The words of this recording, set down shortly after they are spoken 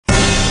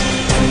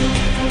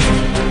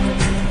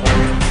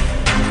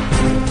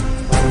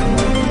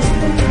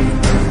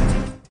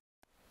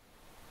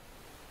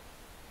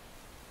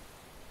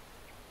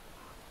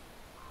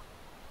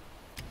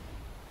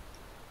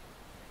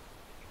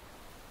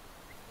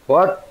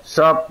What's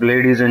up,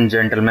 ladies and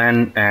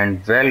gentlemen,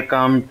 and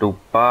welcome to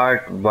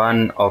part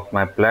 1 of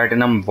my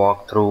platinum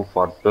walkthrough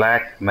for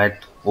Black Myth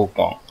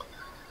Wukong.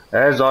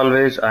 As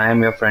always, I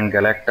am your friend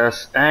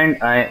Galactus,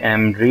 and I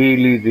am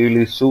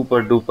really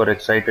super duper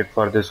excited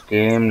for this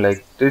game.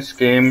 Like, this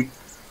game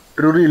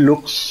truly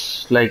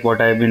looks like what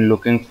I've been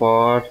looking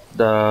for.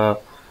 The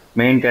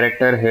main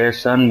character here,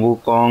 son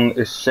Wukong,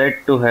 is said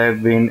to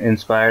have been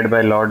inspired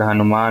by Lord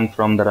Hanuman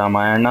from the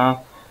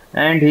Ramayana,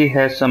 and he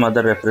has some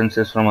other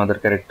references from other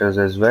characters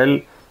as well.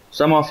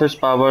 Some of his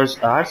powers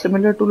are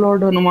similar to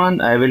Lord Hanuman.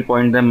 I will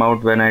point them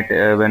out when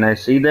I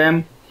see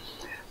them.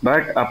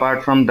 But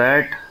apart from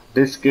that,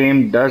 this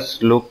game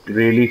does look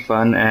really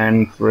fun,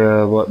 and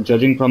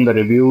judging from the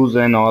reviews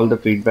and all the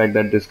feedback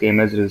that this game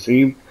has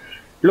received,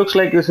 looks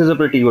like this is a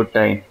pretty good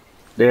time.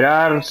 There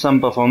are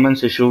some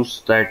performance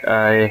issues that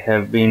I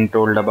have been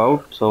told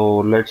about,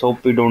 so let's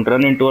hope we don't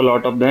run into a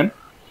lot of them.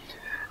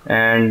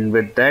 And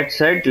with that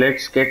said,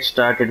 let's get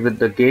started with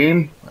the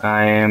game.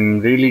 I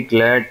am really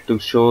glad to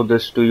show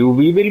this to you.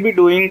 We will be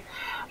doing,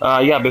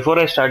 yeah, before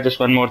I start, just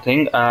one more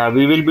thing.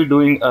 We will be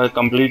doing a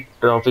complete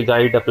trophy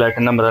guide, a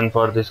platinum run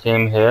for this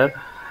game here.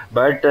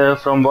 But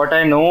from what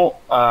I know,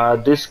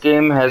 this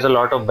game has a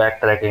lot of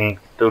backtracking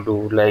to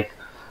do. Like,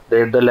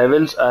 the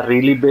levels are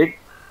really big,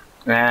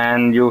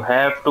 and you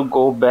have to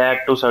go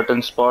back to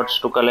certain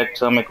spots to collect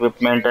some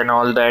equipment and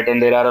all that.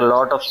 And there are a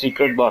lot of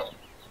secret bosses.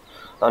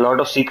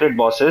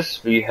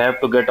 We have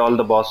to get all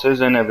the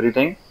bosses and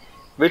everything,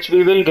 which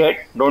we will get.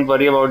 Don't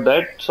worry about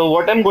that. So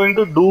what I'm going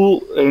to do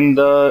in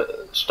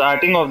the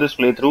starting of this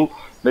playthrough,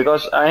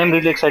 because I am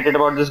really excited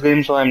about this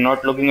game, so I'm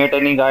not looking at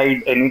any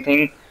guide,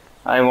 anything.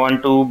 I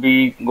want to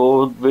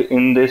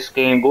in this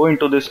game, go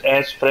into this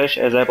as fresh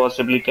as I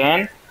possibly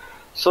can.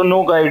 So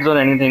no guides or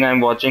anything I'm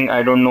watching.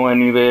 I don't know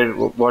anywhere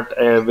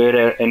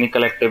where any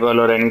collectible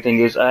or anything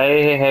is.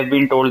 I have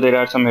been told there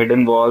are some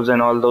hidden walls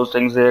and all those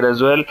things there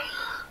as well.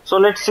 So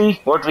let's see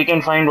what we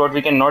can find, what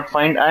we can not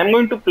find. I'm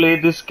going to play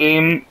this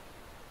game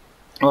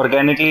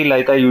organically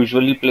like I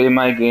usually play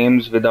my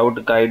games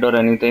without guide or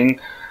anything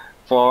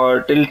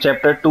for till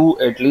chapter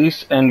 2 at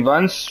least, and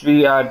once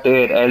we are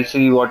there I'll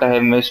see what I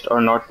have missed or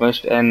not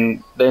missed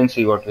and then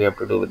see what we have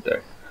to do with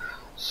that.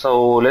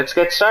 So let's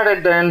get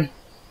started then.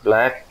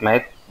 Black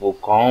Myth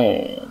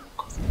Wukong.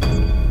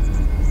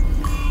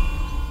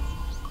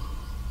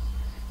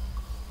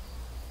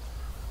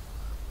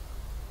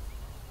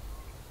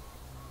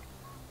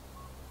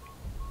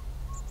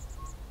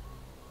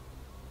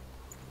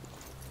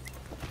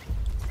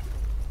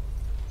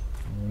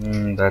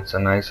 That's a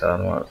nice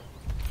armor.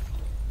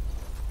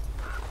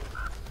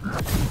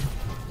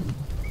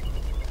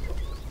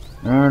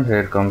 And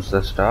here comes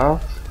the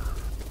staff.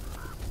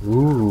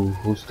 Ooh,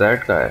 who's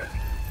that guy?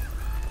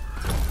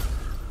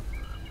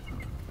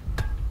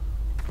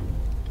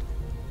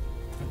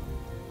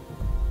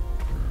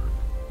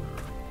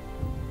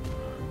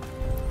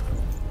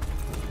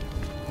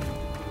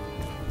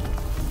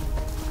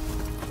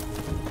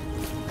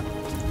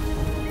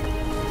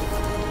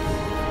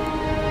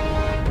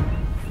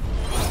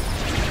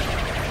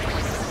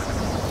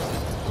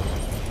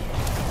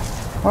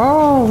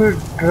 Oh, we're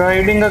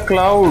riding a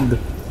cloud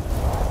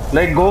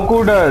like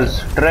Goku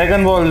does.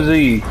 Dragon Ball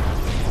Z.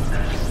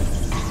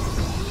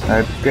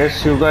 I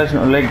guess you guys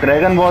know, like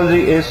Dragon Ball Z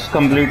is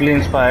completely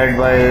inspired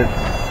by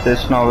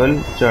this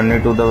novel,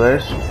 Journey to the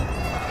West.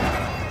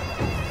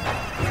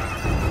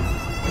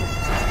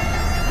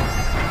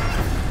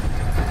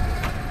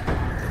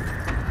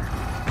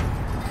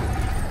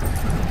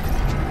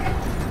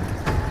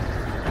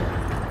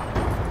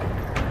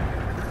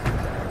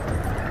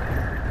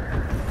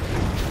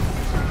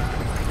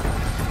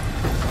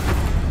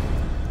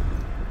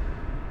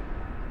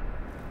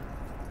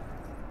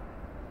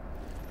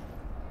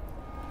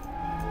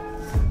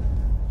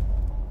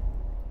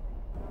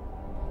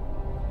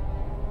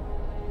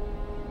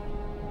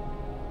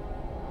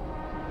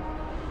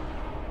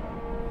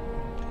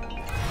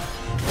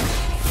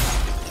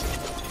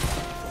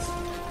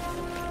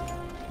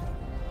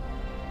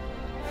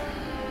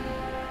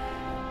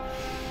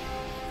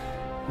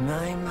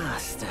 My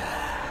master.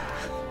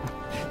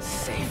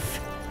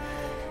 Safe.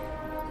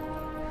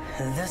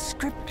 The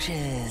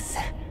scriptures.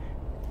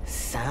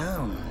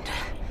 Sound.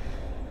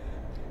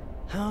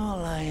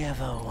 All I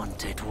ever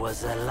wanted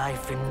was a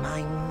life in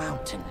my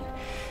mountain,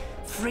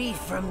 free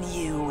from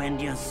you and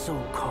your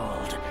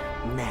so-called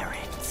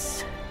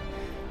merits.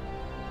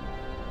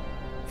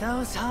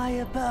 Those high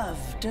above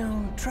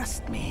don't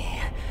trust me.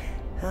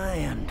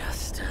 I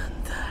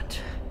understand that.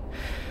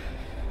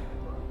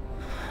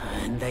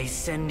 And they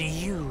send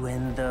you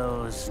and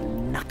those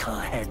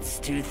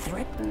knuckleheads to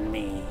threaten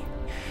me.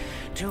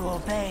 To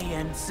obey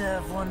and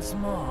serve once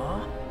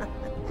more.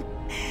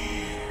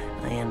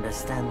 I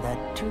understand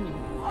that too.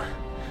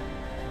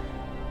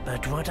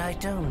 But what I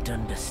don't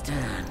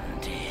understand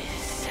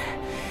is...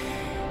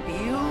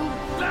 you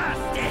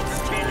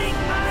bastards killing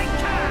my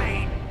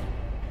kind!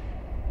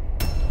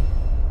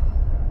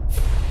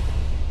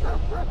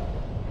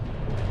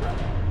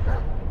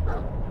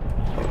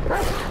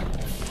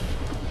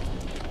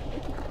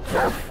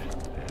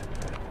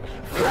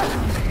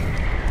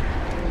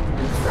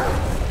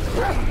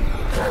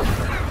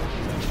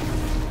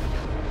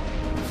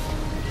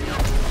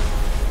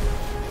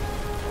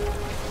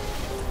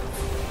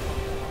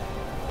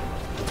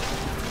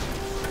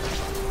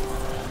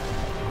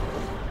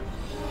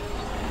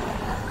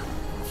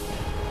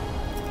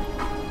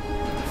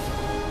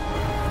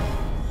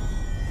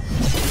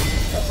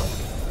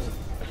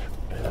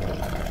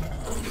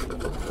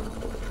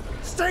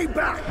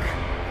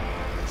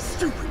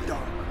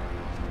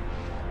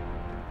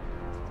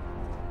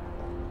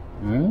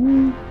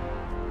 Hmm?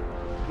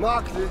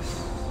 Mark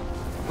this.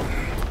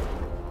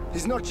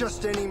 He's not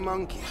just any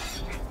monkey.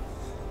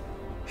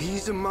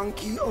 He's a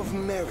monkey of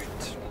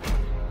merit.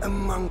 A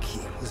monkey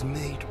was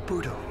made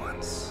Buddha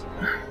once.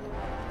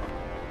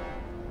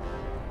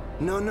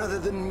 None other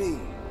than me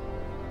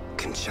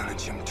can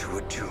challenge him to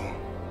a duel.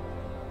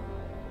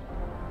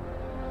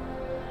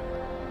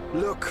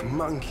 Look,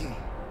 monkey.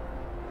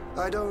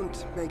 I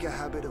don't make a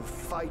habit of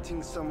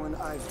fighting someone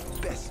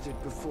I've bested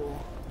before.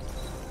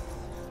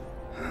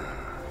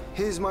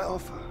 Here's my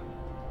offer.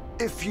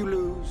 If you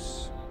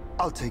lose,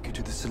 I'll take you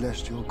to the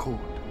Celestial Court.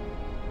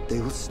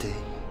 They will stay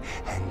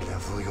and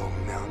level your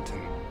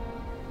mountain.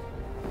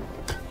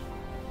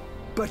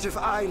 But if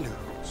I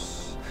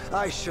lose,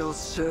 I shall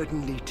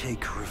certainly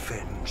take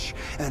revenge,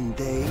 and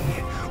they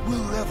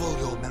will level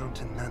your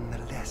mountain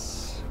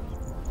nonetheless.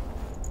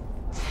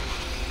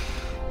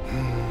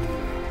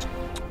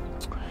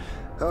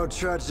 How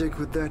tragic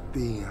would that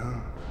be, huh?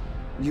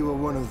 You are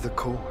one of the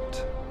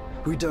court.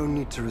 We don't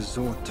need to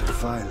resort to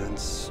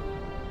violence.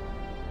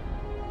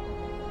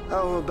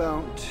 How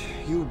about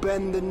you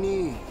bend the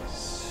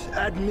knees,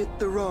 admit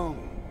the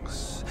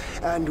wrongs,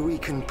 and we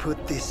can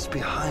put this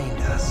behind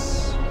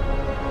us.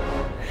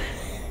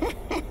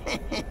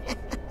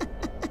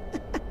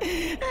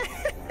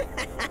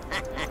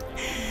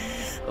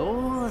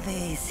 All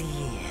these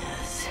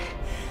years,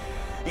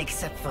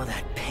 except for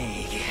that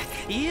pig,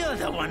 you're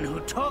the one who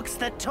talks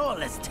the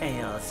tallest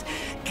tales.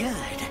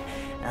 Good,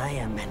 I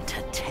am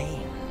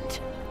entertained.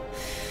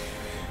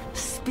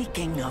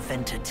 Speaking of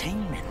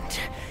entertainment,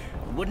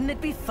 wouldn't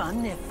it be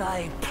fun if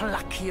I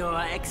pluck your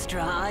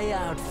extra eye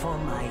out for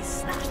my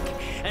snack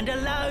and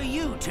allow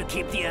you to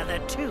keep the other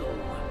two?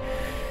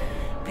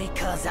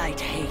 Because I'd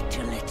hate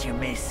to let you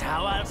miss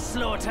how I'll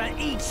slaughter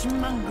each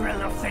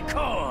mongrel of the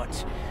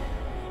court.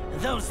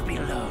 Those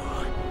below,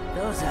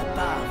 those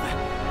above,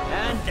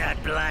 and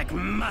that black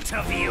mutt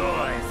of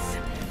yours.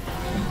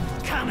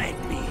 Come at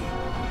me,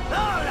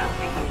 all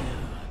of you.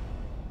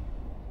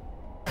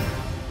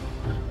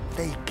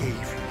 They gave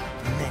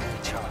you many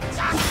chances,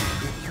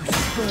 yet you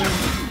spurned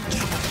each.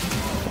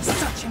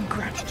 Such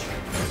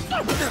ingratitude.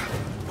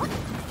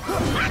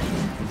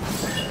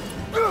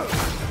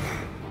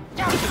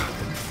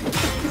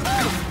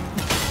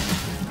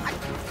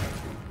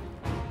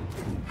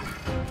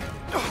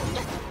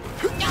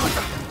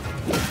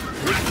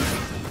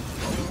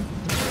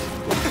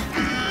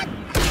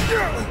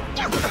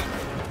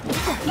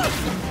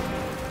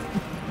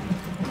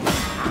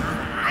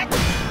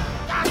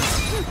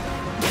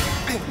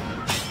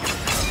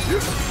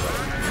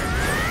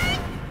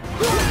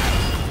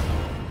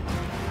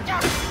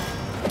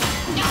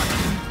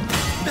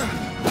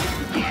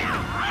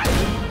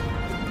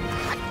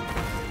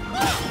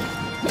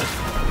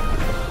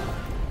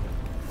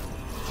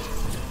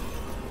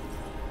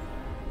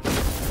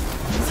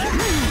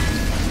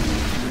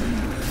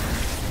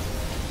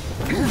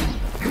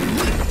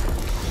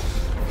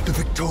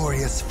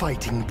 Victorious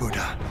fighting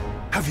Buddha.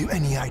 Have you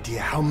any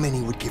idea how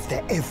many would give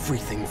their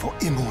everything for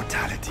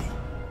immortality?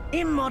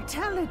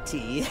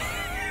 Immortality?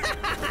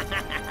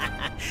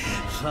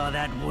 For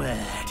that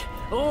word,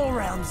 all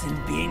realms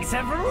and beings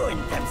have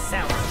ruined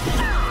themselves.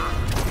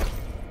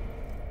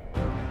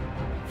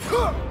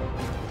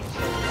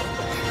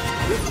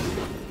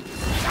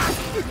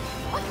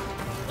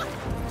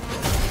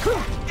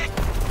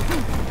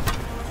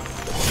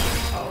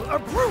 I'll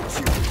uproot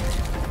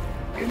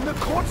you! In the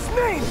court's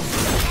name!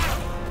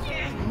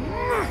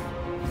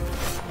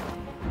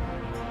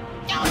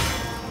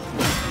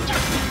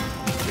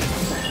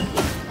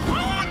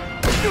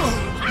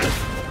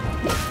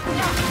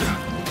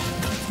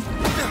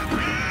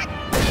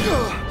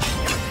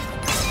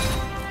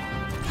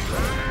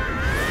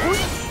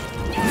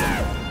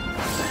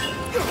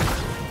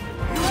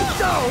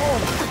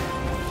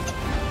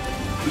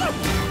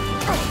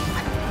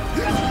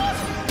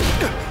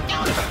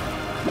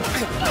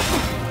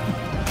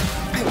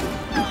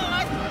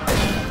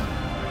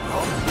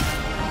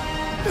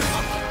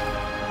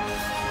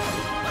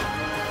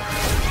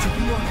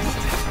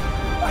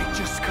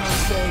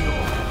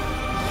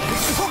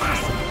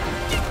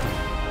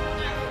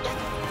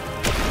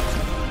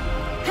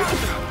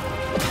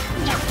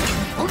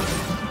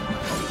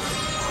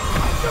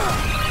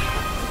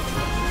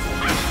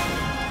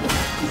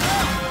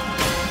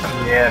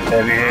 Yeah,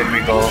 baby, here we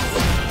go.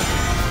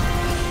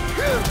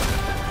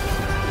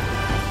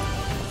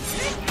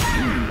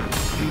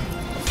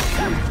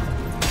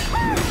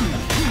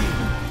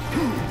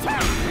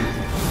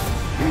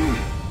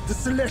 The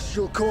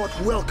Celestial Court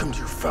welcomed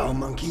you, foul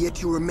monkey,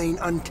 yet you remain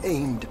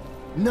untamed.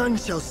 None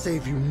shall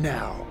save you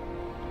now.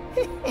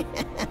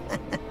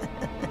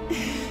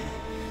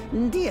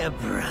 Dear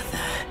brother,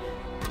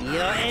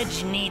 your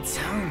edge needs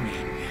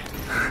honing.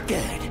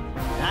 Good.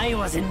 I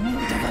was in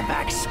need of a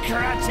back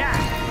scratcher.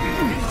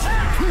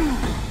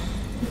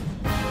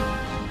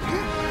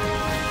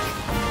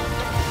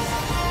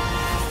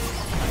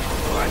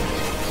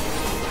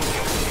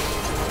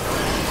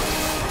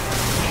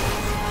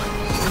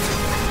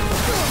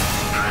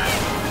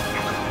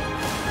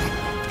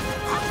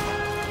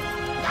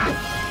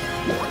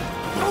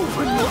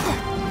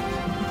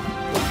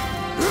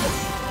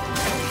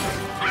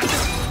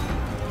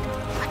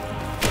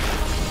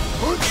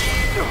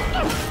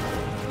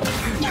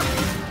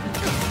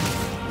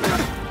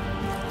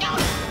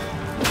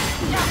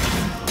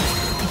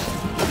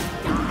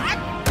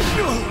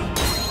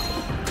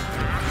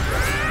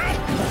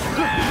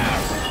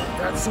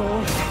 that's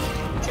all.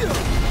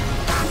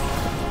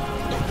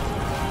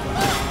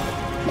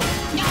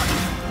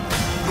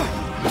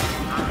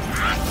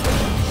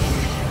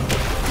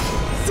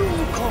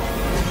 Wukong!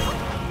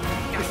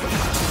 If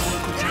someone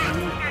could tell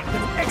you,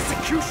 then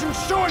execution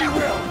surely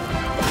will!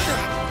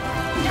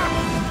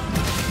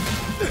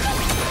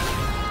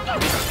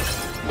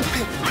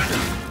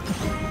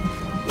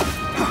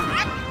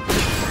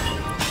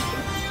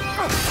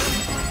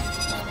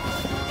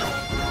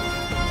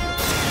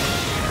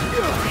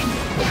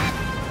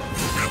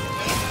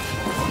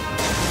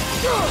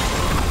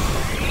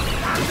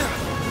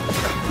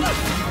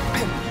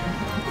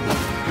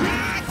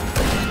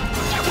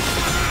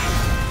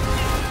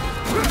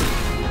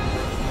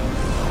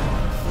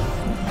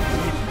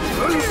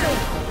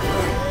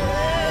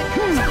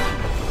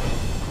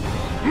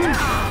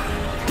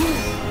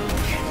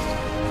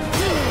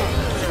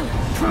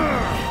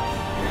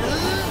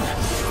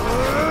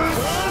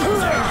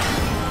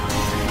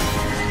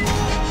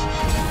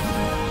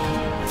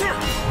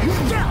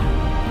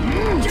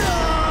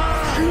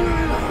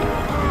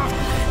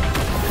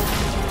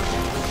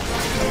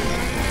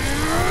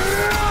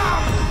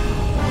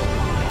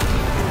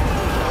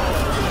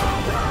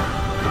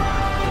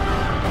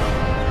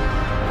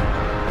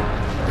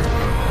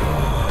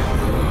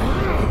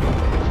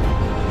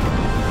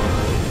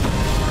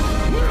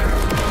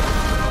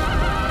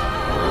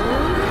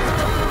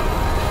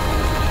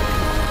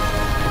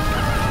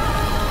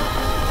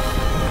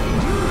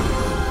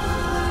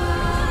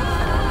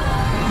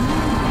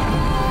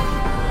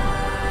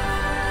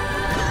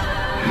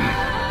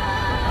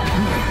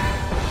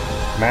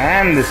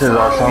 Man, this is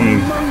awesome.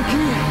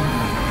 Monkey!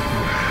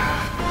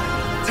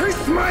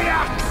 Taste my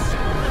axe!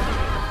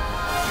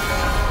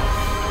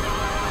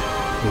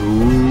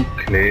 Ooh,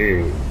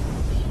 clay.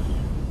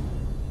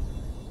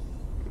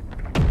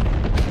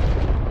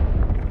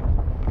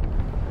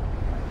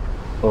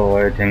 Oh,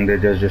 I think they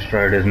just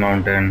destroyed his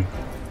mountain.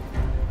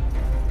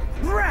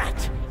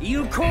 Rat!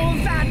 You call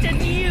that a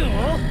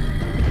duel?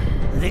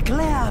 The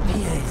glare up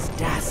here is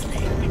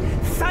dazzling.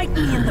 Fight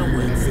me in the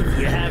woods if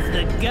you have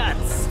the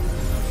guts.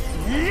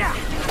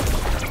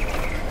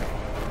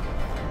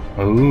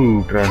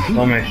 Ooh,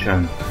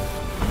 transformation.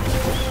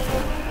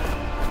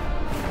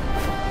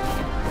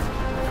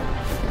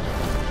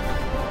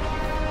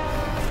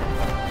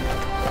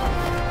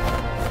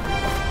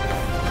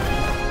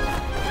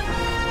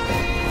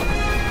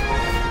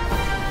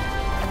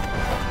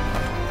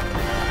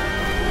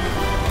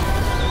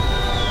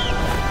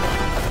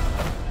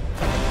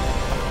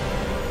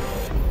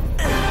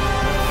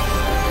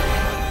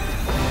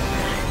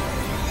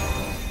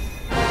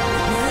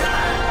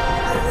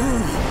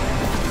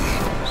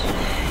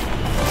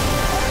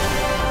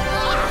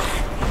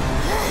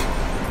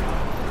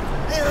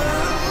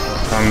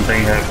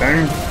 Something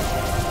happened.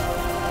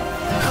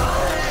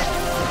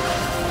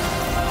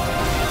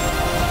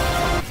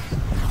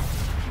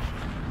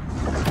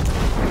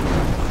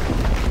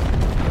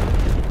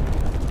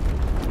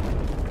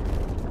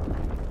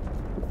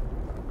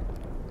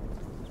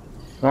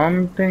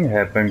 Something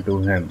happened to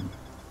him.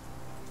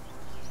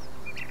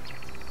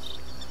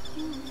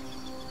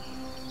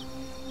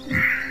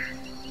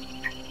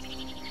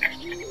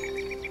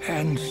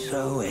 And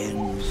so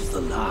ends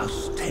the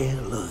last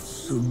tale of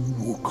Sun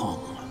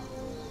Wukong.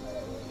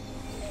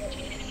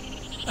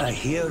 A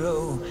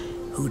hero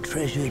who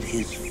treasured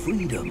his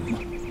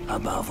freedom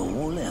above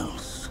all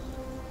else.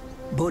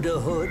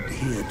 Buddhahood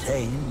he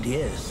attained,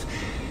 yes,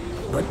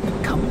 but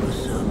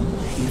cumbersome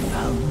he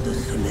found the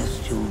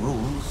celestial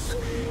rules,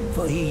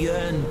 for he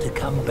yearned to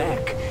come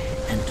back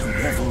and to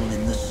revel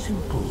in the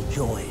simple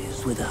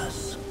joys with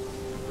us.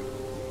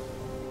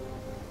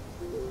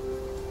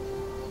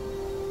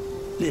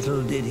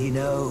 Little did he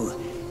know,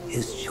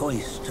 his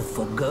choice to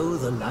forgo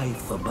the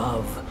life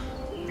above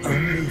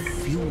only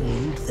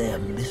fueled their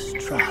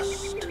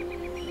mistrust.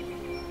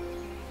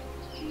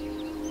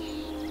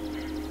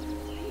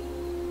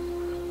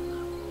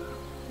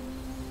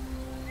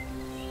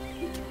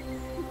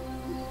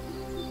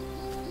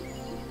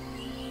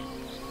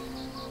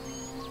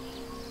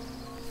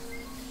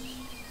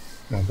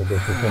 Now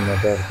this is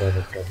another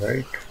character,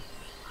 right?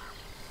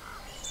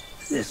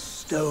 This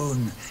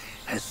stone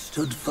has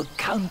stood for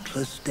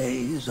countless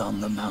days on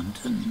the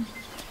mountain.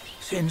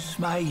 Since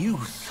my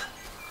youth,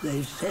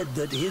 they've said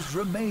that his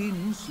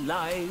remains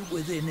lie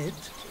within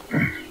it.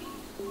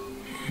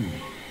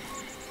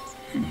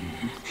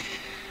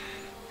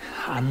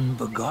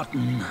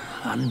 Unbegotten,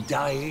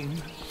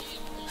 undying,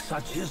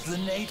 such is the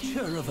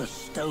nature of a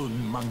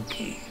stone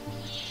monkey.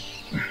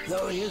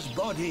 Though his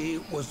body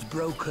was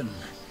broken,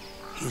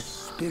 his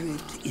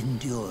spirit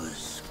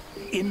endures.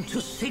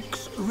 Into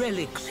 6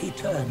 relics he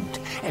turned,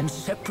 and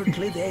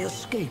separately they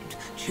escaped,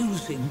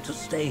 choosing to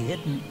stay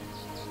hidden.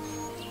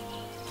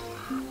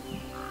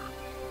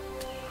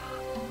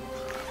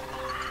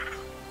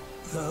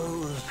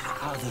 Those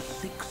are the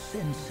 6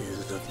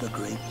 senses of the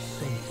great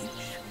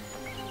sage.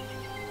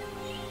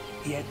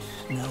 Yet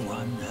no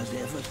one has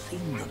ever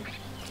seen them,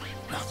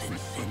 not in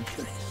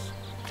centuries.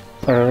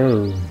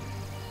 Oh.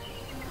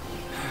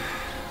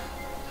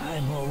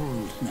 I'm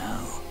old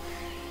now.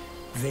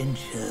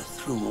 Venture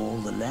through all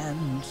the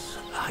lands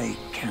I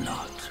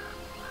cannot.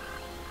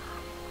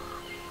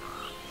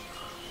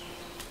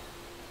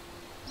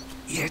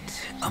 Yet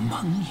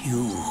among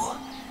you,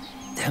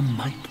 there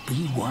might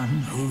be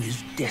one who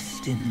is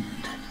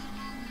destined.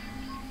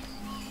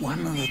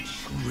 One that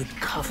shall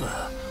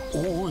recover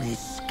all his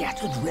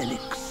scattered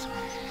relics.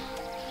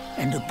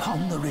 And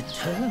upon the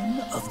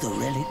return of the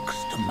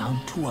relics to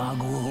Mount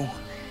Tuaguo,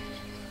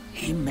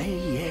 he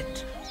may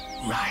yet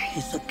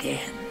rise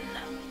again.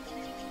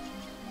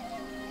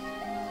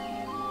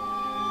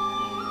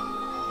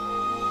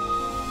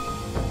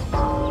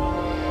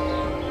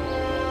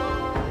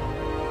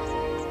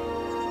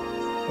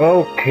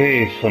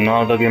 Okay, so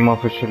now the game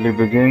officially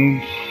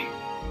begins.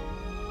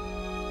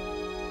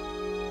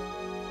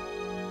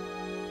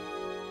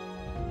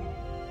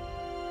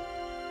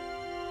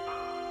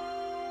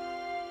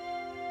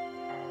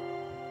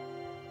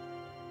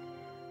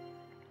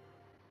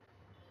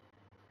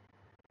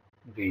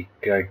 We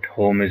get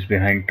Home is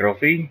Behind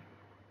Trophy,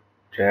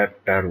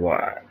 Chapter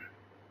 1.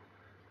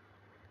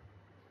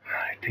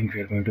 I think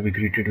we are going to be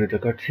greeted with a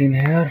cutscene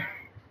here.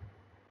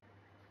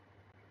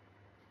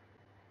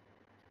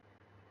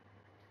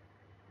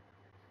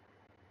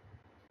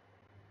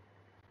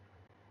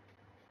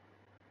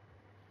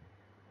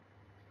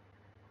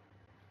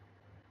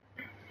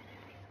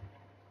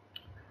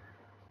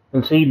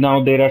 We'll see,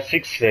 now there are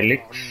 6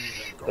 relics.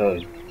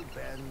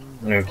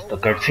 It's the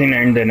cutscene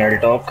and then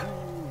I'll talk.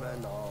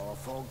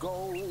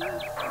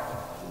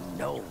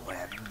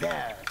 Nowhere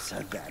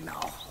better than a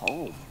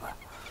home.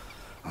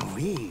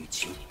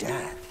 Reach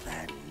death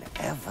and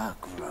ever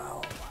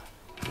grow.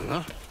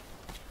 Huh?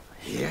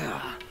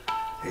 Yeah,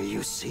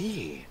 you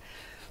see,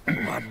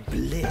 what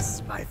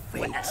bliss my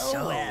fate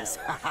shows.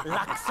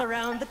 Luck's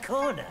around the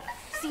corner.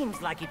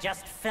 Seems like you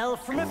just fell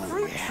from a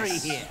fruit tree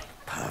here.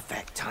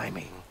 Perfect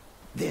timing.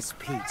 This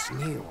peach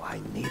knew I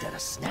needed a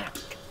snack.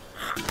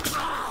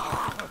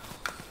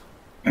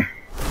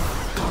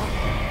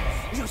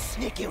 You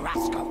sneaky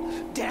rascal!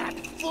 Dare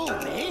fool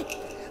me?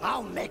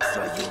 I'll make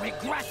sure you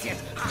regret it!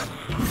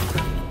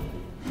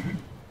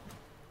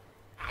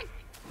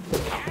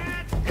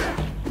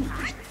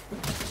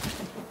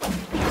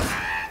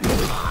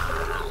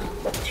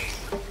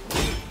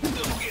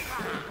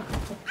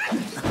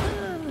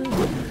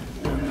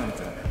 No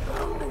matter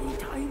how many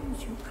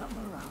times you come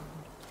around,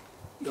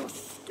 you're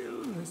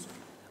still as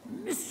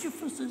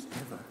mischievous as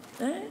ever,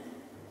 eh?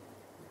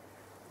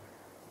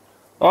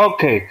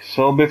 Okay,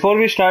 so before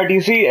we start, you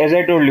see, as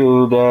I told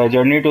you, the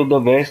journey to the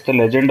west, the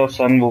legend of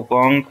Sun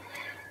Wukong,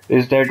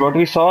 is that what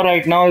we saw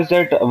right now is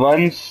that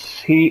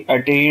once he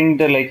attained,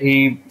 like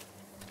he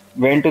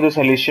went to the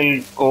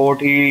celestial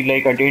court, he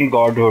like attained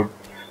godhood.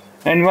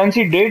 And once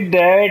he did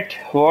that,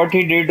 what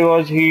he did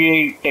was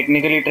he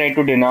technically tried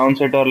to denounce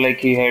it, or like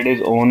he had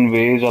his own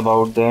ways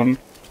about them.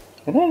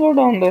 Can I go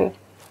down there?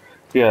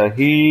 Yeah,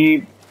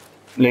 he,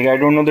 like I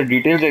don't know the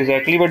details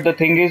exactly, but the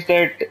thing is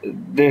that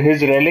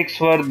his relics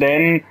were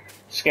then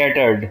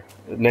scattered.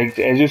 Like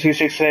as you see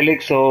 6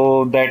 relics,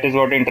 so that is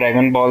what in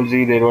Dragon Ball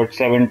Z there were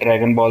 7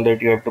 Dragon Ball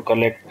that you have to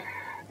collect,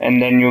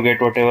 and then you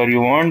get whatever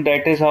you want.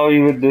 That is how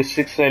you, with this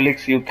 6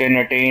 relics you can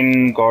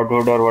attain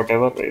godhood or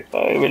whatever.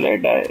 Will I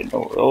die?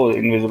 No. Oh,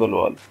 invisible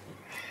wall.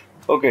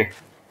 Okay.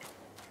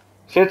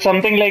 So it's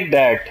something like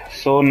that.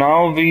 So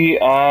now we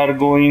are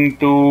going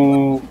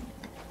to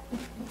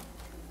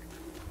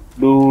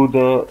do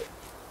the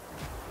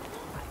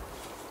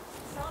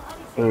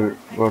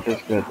what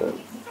is that?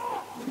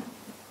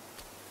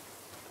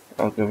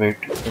 Okay, wait.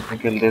 Let me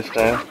kill this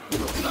guy.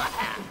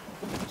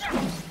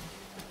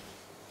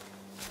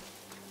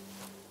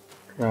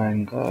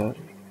 Triangle.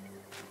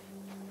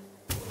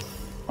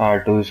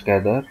 R2 is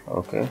gather.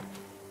 Okay.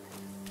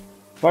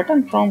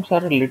 Button prompts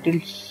are a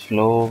little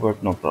slow,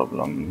 but no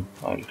problem.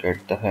 I'll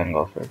get the hang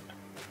of it.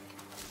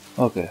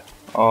 Okay.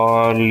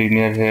 All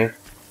linear here,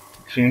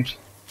 it seems.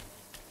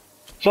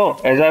 So,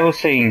 as I was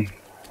saying,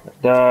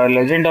 the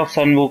legend of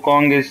Sun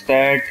Wukong is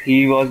that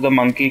he was the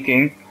Monkey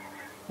King,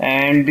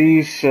 and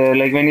these,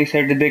 like when he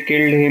said they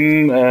killed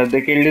him,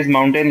 they killed his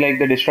mountain, like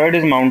they destroyed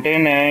his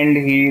mountain,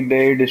 and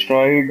they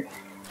destroyed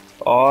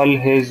all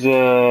his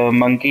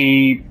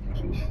monkey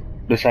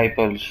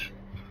disciples.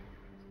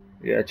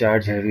 Yeah,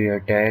 charge heavy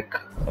attack.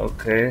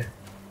 Okay.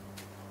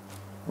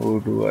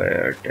 Who do I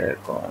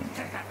attack on?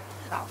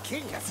 I'll kill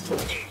you.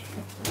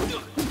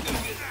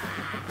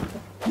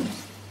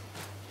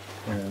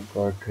 Yeah,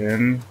 got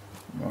him.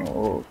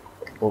 Now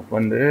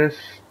open this.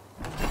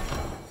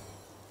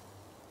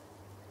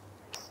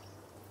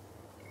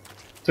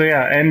 So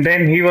yeah, and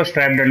then he was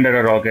trapped under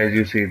a rock, as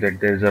you see that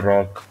there's a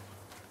rock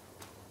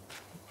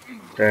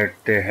that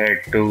they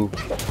had to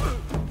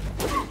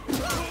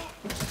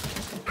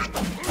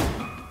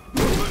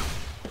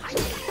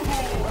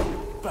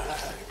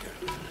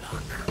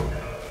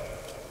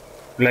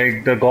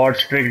like the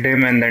gods tricked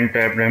him and then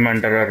trapped him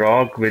under a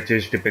rock, which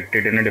is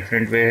depicted in a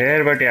different way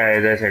here. But yeah,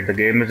 as I said, the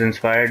game is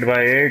inspired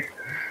by it.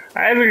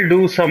 I will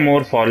do some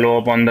more follow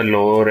up on the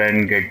lore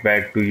and get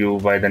back to you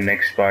by the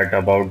next part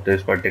about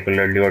this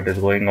particularly what is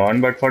going on.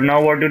 But for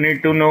now, what you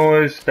need to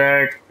know is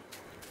that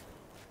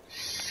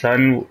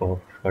Sun. Oh,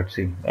 let's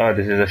see. Ah,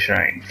 this is a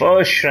shrine.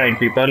 First shrine,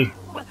 people.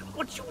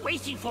 What you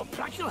waiting for?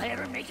 Pluck your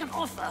hair and make an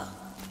offer.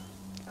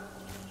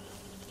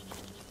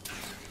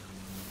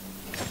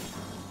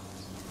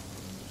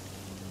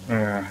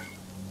 Uh,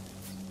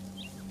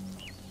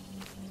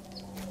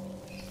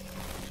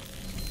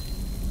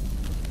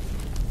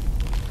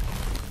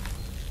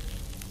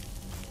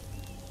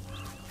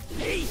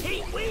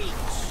 Hey, wait!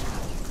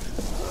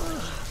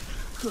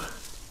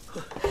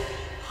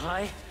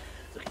 I,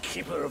 the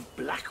keeper of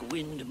Black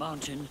Wind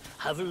Mountain,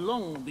 have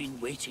long been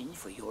waiting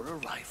for your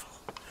arrival.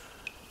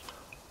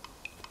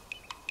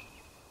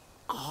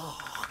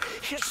 Ah,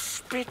 his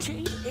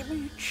spitting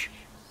image,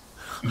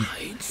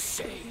 I'd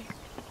say.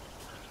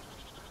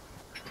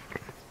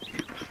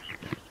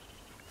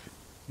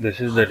 this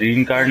is the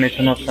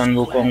reincarnation of Sun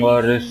Wukong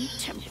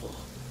Temple.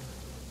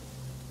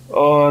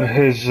 or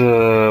his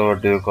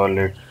what do you call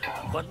it?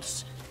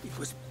 Once it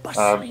was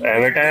bustling with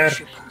Avatar.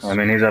 worshippers, I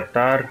mean his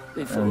avatar.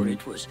 before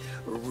it was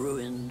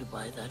ruined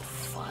by that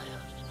fire.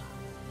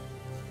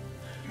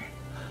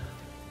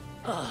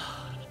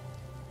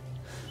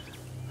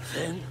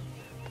 Then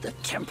the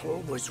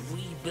temple was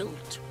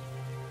rebuilt.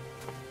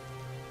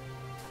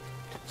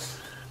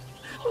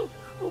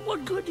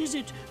 What good is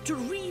it to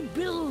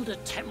rebuild a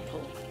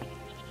temple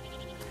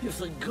if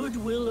the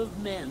goodwill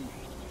of men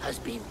has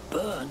been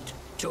burned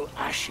to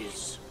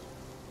ashes?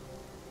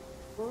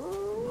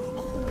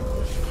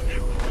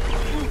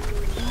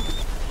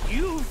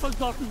 You've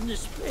forgotten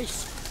this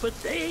place, but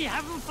they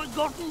haven't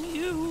forgotten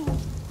you.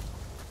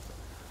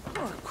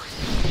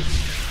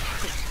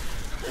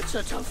 It's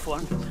a tough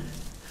one.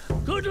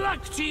 Good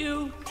luck to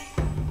you.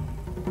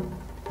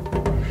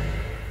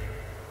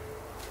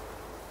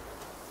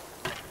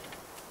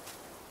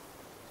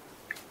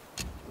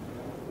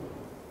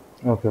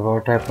 Okay,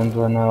 what happens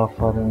when I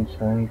offer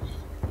incense?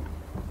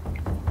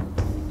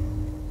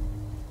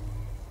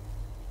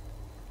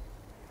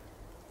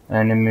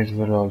 Enemies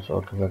will also.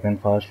 Okay, I can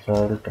fast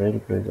travel,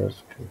 trailblazers.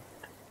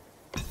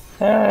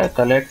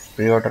 Collect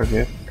pre-order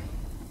gift.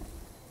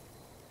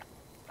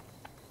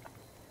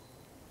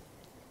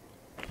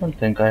 I don't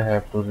think I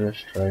have to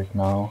rest right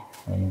now.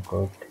 I'm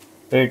good.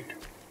 Wait,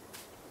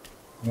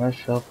 am I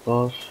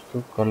supposed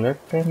to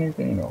collect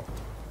anything? No.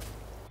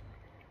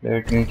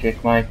 Let me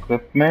check my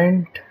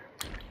equipment.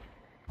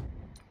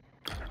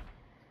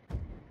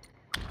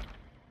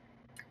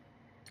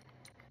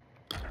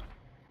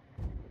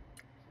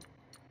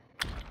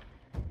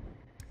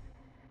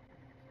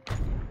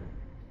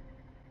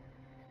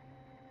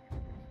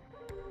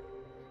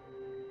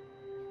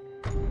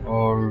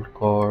 Old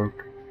code.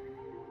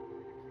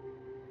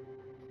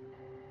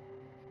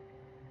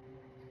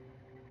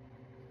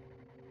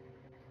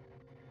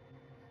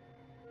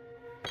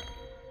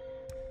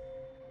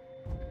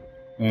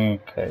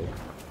 Okay.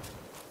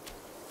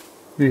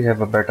 We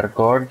have a better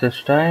god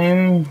this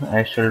time.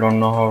 I still don't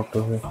know how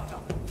to.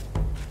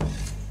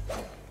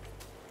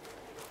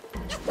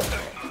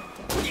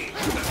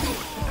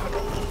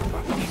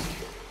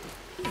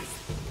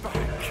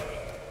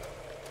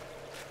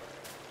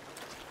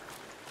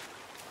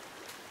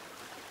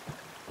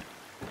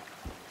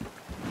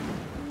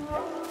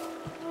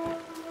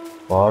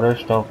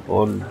 Forest of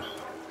Wolves.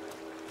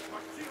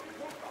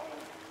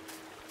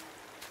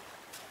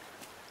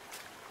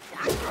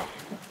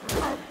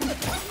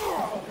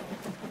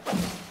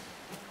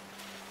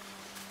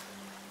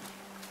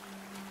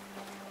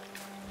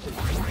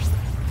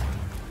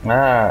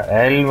 Ah,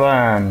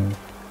 L1.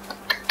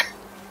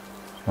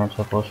 Not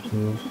supposed to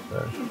use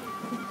that.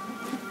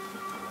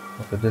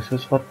 Okay, this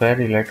is for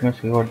parry. Let me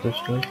see what this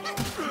does.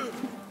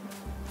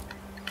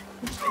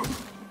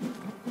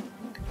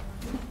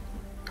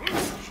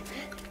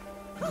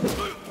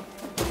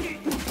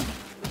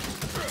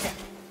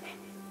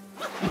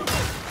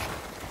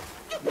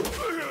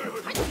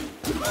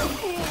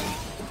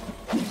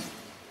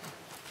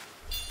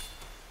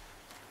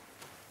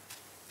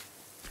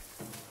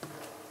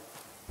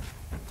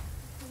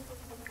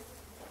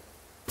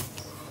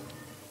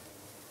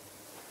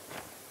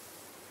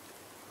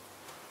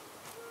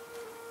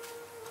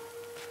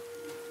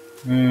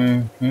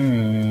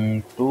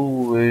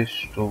 Two ways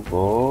to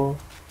go.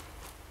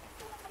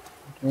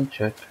 Let me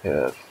check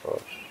here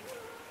first.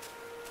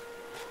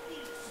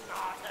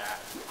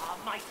 Our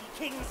mighty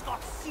king's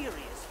got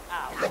serious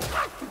power.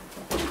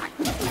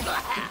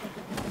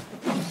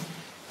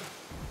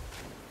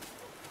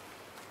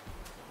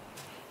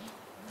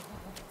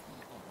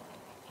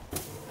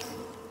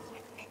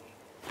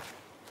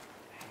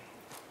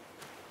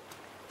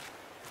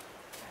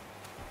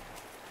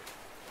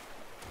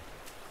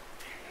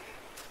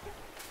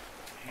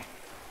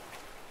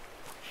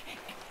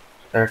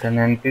 At an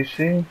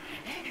NPC.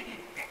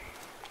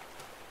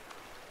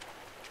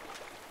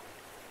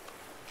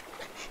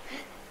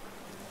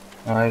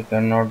 I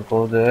cannot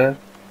go there.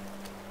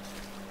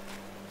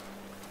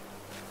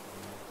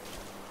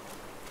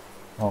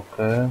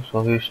 Okay,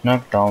 so he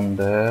snuck down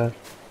there.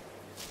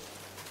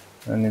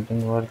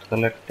 Anything worth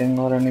collecting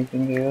or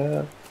anything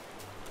here?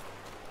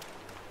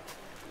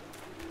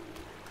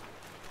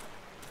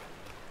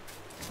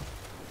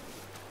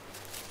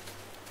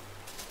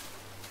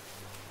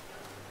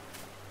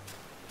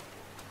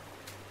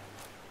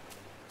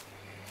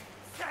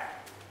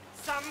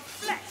 Some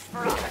flesh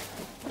for us.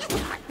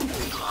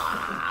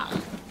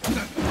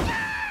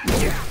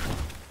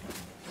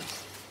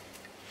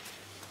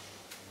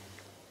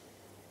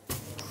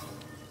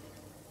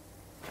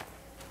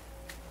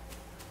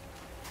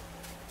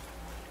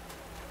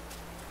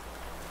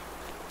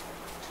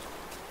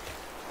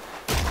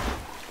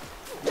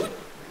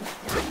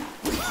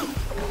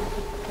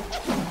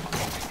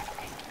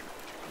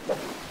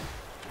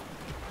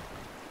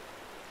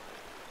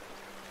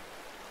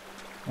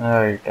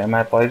 Alright, am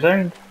I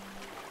poisoned?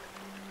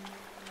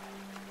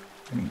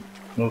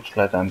 Looks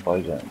like I'm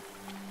poisoned.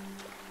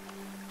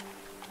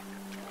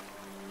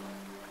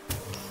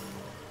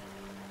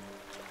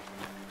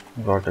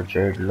 Got a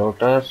jade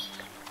lotus.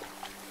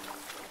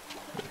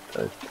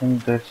 I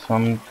think there's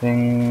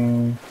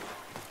something.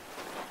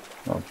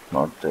 No,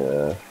 not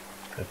there.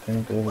 I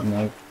think there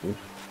might be.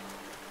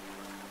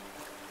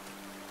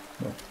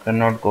 No,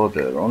 cannot go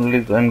there.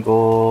 Only can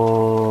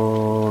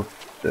go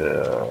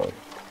there.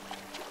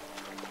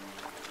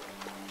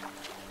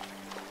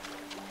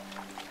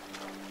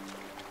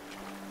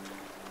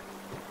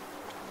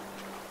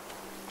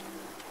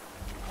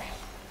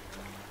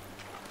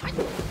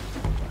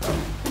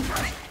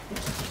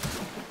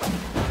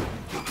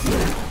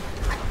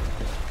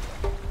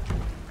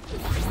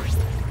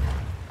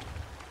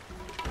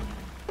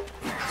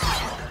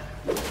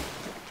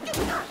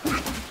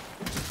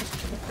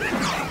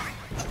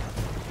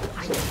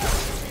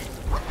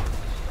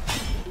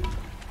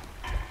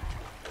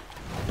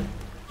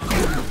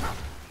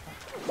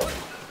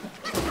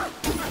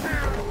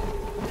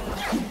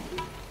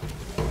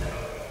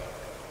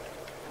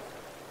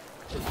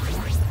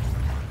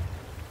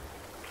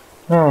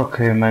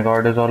 Okay, my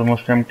god is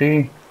almost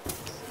empty.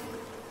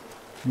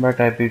 But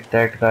I beat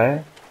that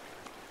guy.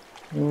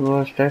 He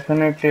was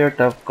definitely a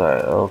tough guy.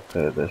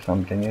 Okay, there's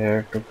something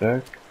here to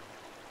get.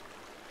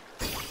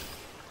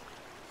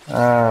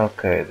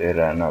 Okay, they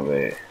ran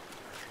away.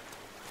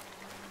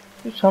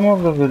 Some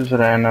of the wolves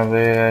ran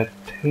away, I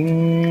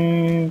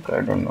think.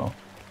 I don't know.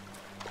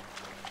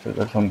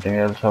 Figure something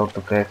else how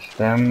to catch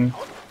them.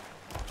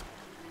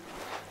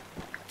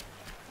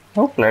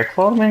 No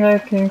platforming, I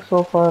think,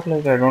 so far.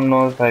 Like, I don't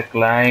know if I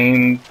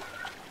climb,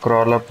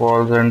 crawl up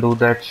walls and do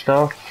that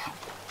stuff.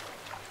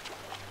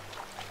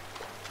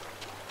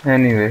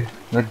 Anyway,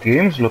 the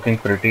game's looking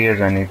pretty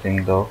as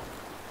anything, though.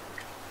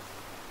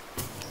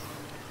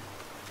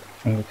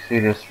 Like,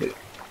 seriously.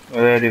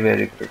 Very,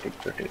 very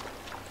pretty.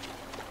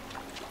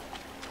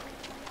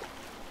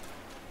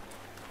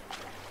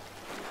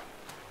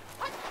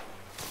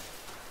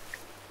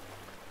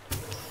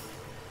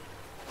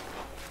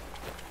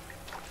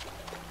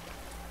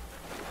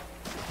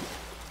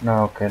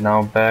 Now, okay,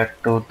 now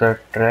back to the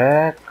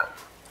track.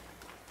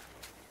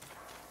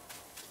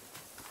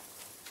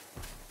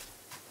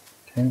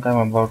 I think I'm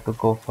about to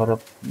go for a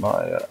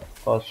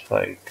boss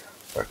fight,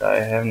 but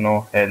I have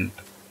no health.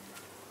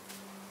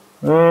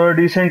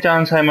 Decent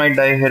chance I might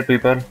die here,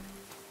 people.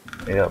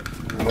 Yep,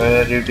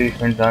 very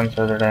decent chance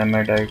that I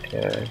might die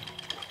here.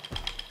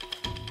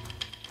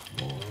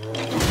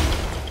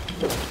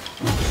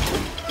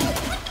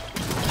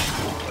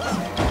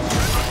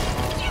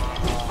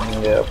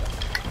 Yep,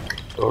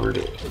 told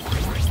you.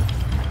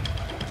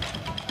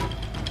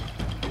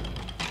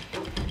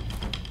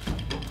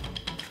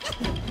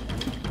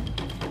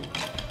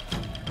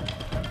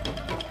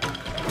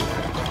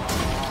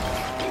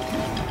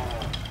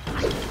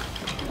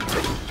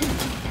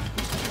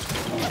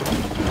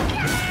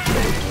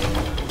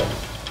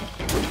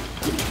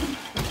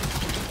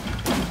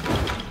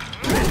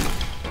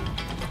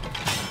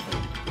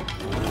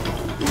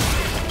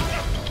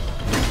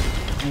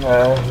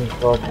 He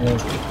got me.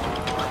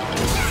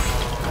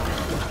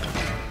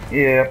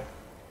 Yep.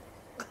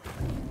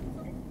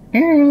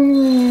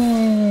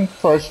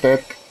 First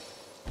death.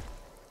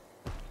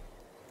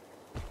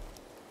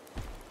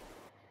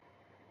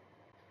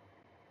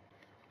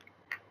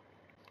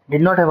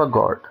 Did not have a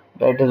god.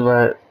 That is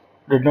why.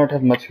 Did not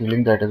have much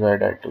healing. That is why I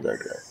died to that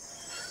guy.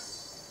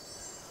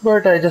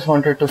 But I just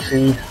wanted to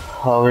see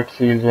how it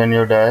feels when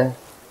you die.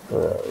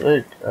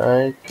 Wait,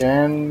 I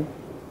can.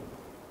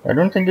 I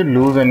don't think you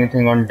lose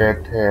anything on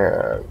death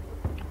here.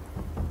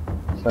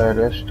 If I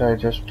rest, I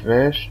just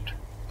rest.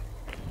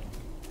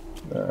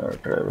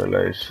 Travel,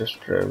 I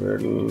just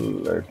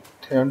travel.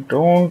 I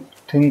don't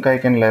think I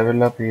can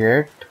level up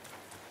yet.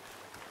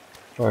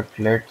 But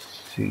let's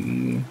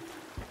see.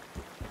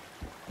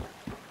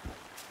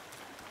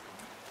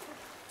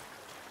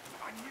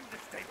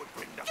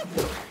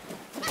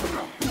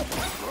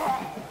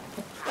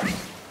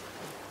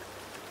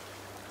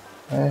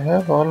 I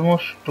have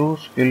almost 2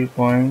 skill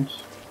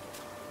points.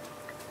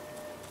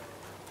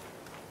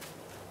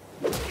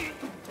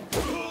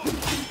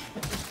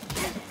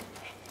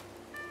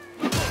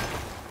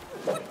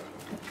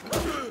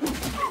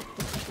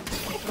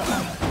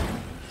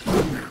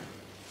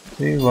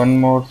 See, one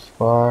more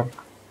spark.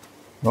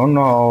 Don't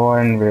know how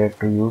and where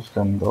to use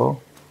them though.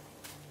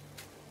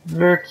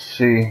 Let's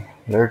see.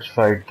 Let's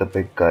fight the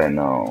big guy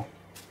now.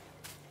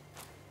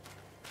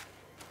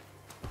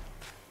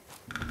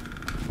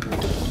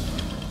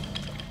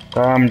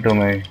 Come to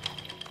me.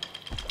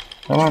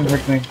 Come on,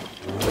 hit me.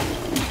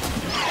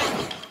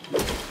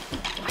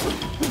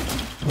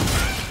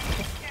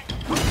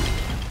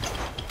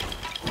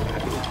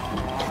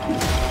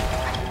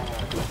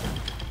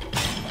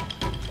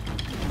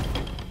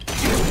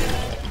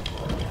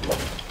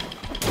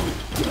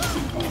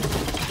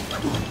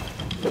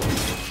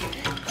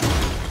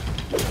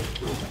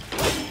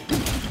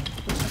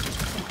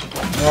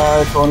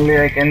 If only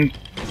I can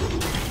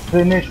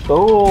finish.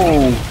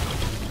 Oh!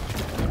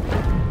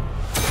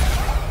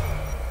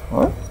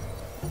 What?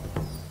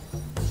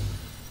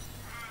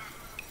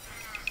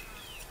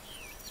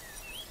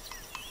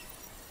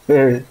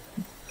 Hey.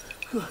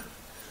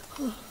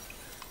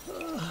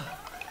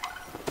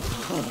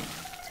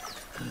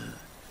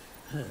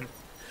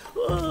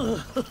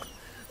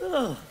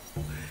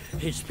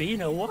 It's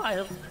been a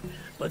while,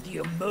 but the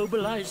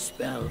immobilized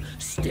spell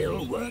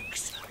still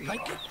works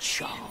like a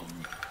charm.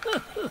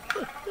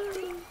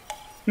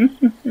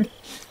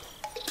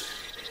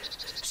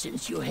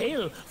 Since you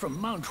hail from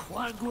Mount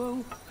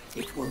Huagro,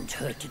 it won't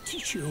hurt to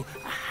teach you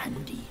a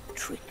handy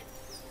trick.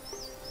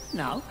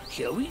 Now,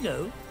 here we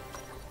go.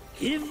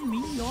 Give me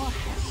your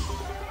hand.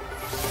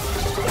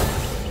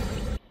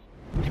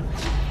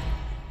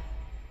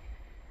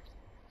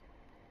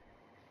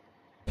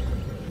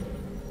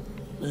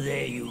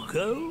 There you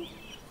go.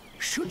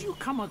 Should you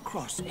come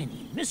across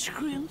any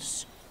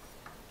miscreants,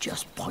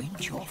 just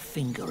point your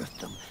finger at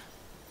them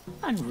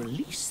and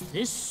release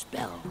this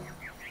spell.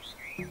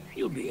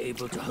 You'll be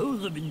able to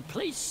hold them in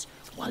place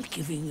while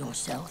giving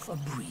yourself a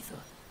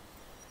breather.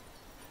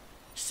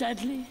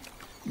 Sadly,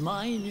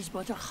 mine is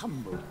but a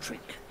humble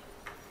trick.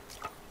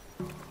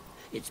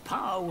 Its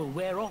power will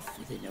wear off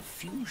within a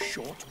few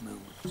short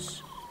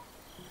moves.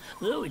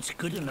 Though it's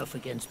good enough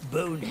against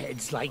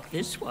boneheads like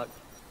this one.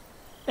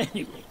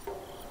 Anyway,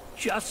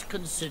 just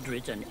consider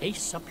it an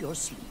ace up your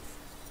sleeve.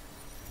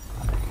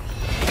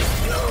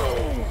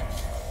 No!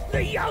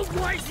 The young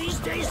boys these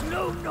days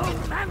know no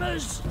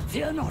manners!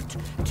 Fear not,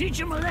 teach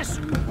them a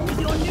lesson with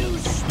your new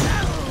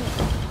spell!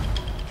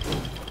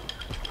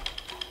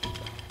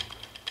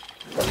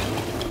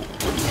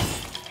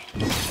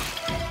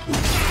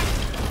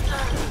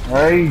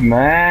 Hey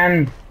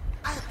man!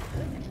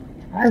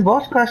 I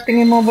was casting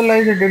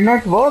Immobilize, it did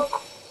not work.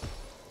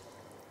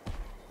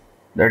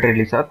 That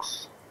really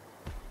sucks.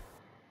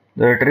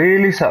 That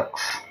really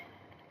sucks.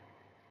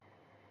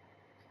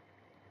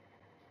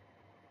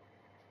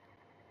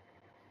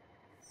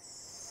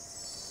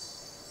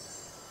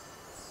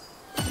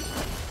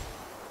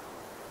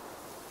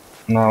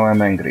 Now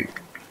I'm angry.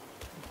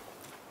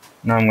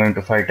 Now I'm going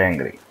to fight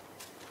angry.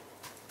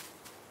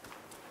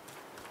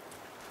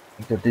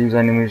 So these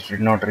enemies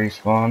did not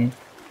respawn.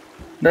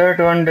 That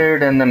one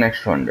did and the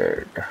next one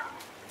did.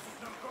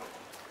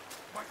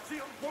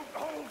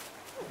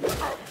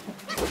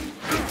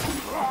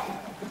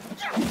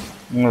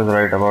 I was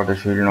right about the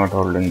shield not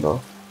holding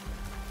though.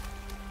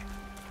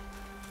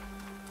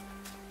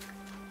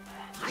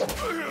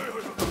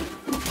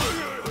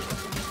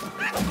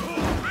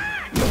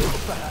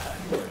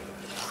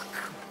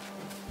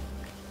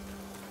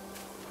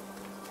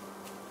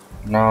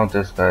 Now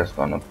this guy's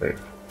gonna pay.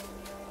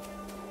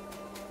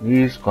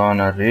 He's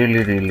gonna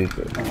really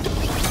pay.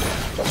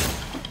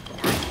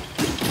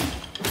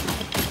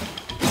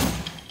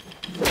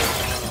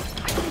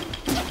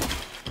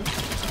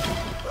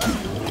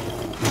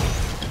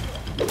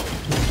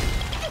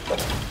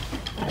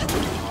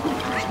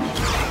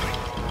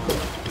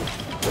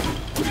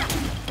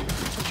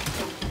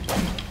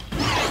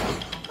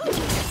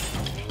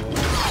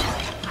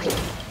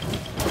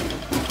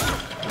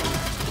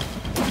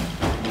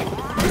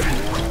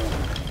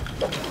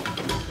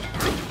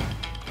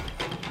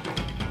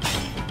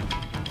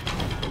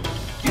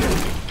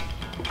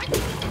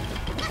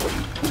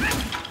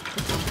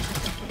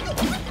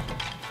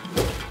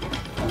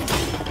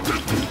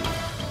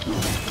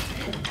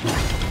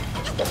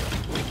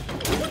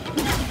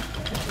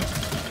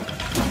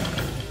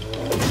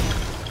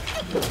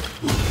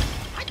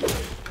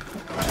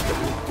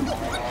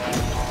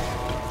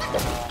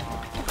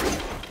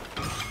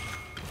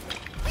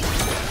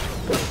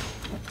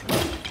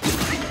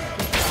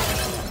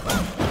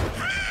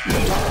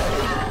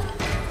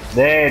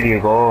 There you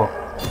go.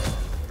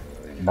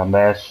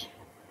 Dumbass.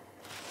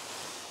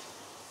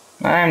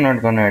 I'm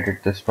not gonna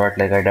edit this part,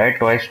 like I died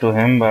twice to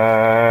him,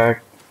 but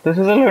this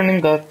is a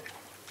learning curve.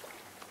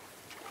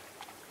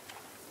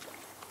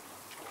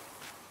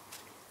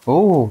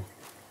 Oh,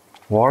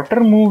 water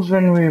moves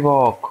when we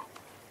walk.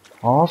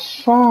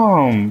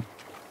 Awesome.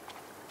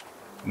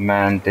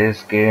 Man,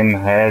 this game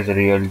has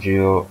real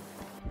geo.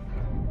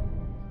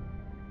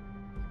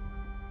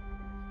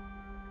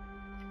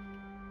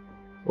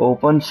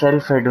 Open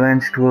self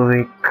advance to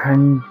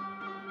awaken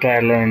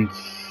talents.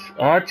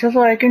 Acha,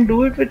 so I can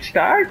do it with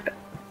start?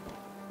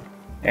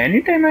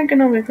 Anytime I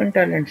can awaken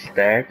talents.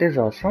 That is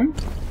awesome.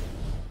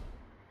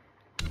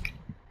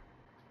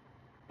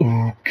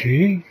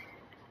 Okay.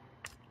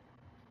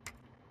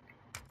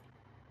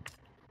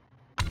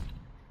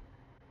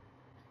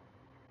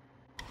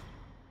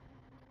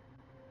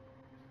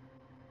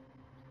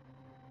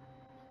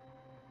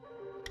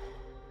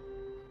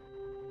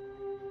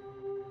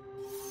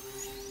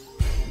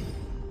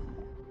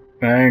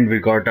 And we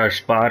got a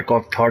Spark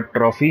of Thought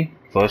trophy,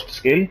 first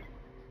skill.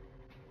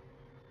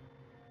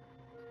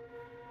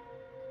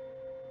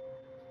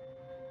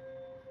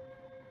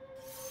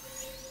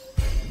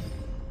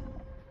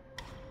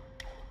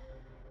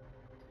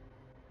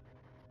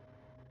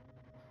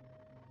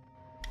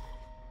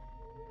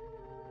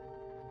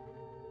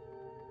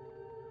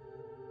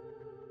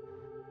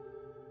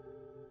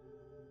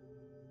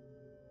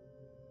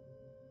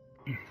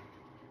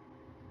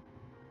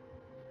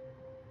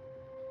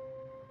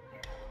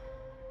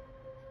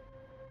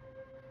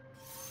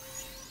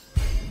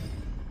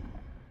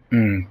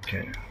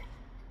 Okay.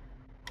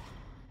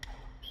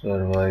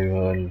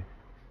 Survival.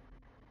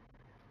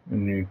 We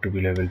need to be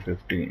level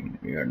 15.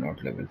 We are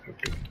not level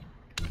 15.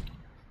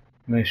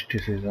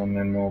 Mysticism,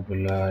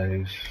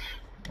 immobilize.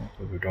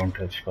 Okay, we don't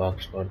have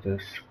sparks for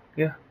this.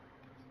 Yeah.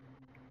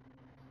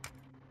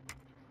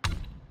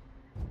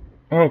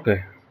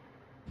 Okay.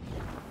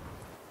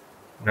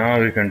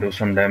 Now we can do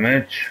some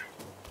damage.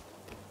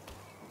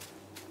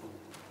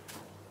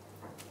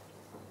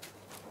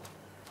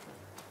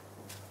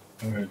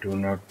 I do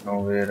not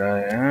know where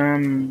I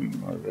am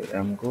or where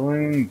I'm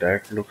going.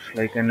 That looks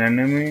like an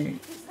enemy.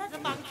 Is that a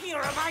monkey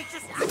or am I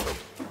just...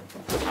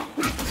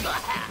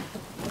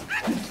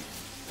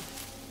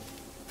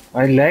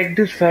 I like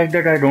this fact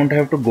that I don't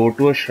have to go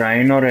to a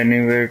shrine or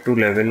anywhere to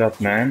level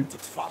up, man.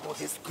 Follow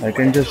his I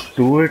can just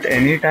do it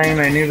anytime,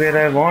 anywhere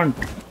I want.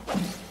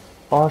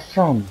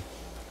 Awesome.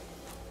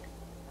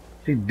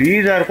 See,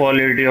 these are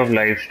quality of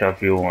life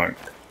stuff you want.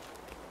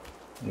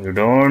 You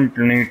don't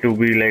need to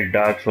be like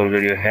Dark Souls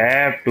where you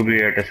have to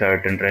be at a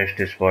certain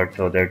rest spot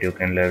so that you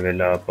can level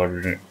up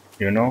or,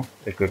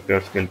 equip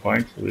your skill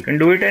points. We can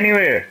do it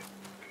anywhere.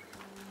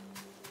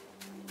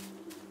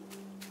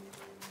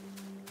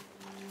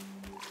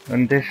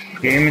 And this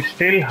game is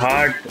still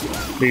hard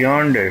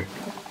beyond it.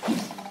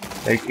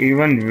 Like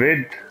even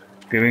with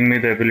giving me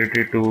the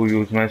ability to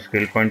use my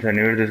skill points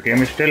anywhere, this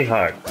game is still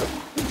hard.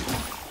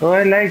 So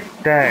I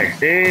like that.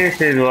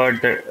 This is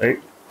what the...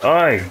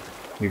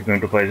 He's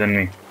going to poison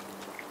me.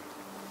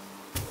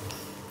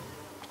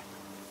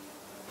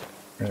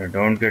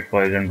 Don't get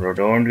poisoned, bro.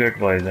 Don't get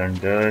poisoned.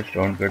 Just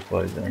don't get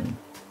poisoned.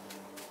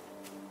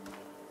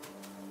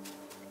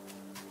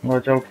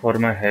 Watch out for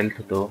my health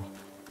though.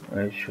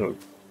 I should.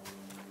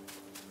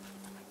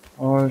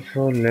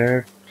 Also,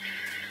 let's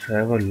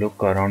have a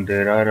look around.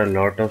 There are a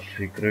lot of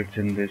secrets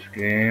in this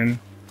game.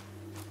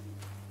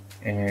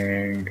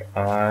 And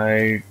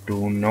I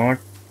do not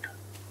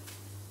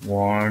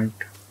want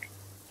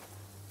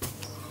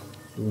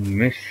to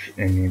miss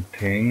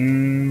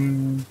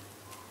anything.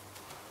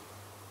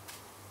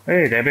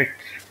 Hey, rabbits.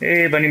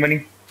 Hey,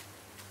 bunny.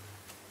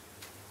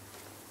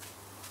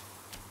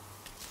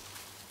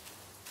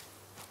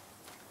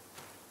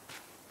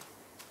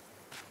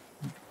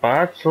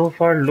 Path so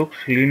far looks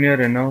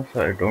linear enough.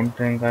 I don't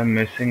think I'm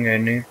missing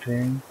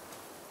anything.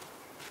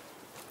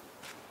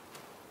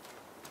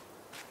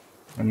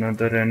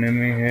 Another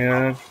enemy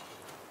here.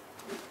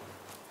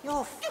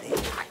 Your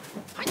face.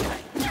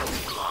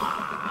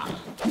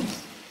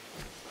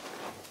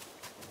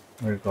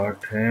 I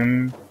got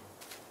him.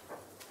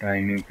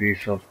 Tiny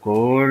piece of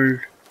gold.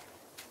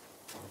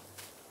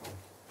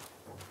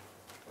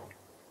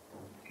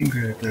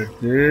 Gather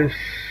this.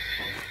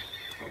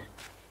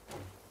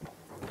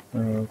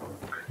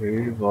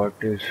 Okay, what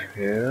is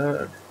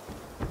here?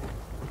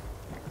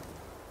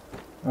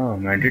 Oh,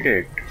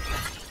 meditate.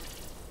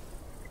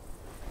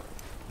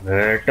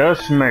 Let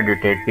us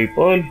meditate,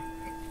 people.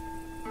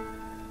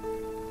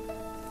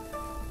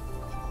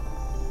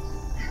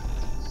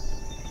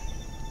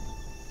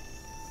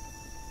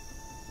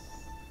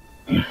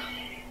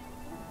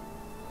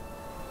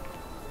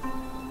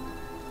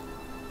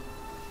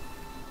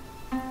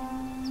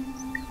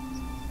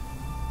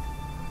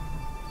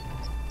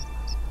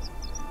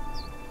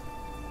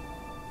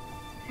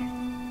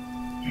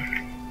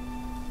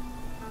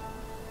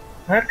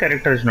 Her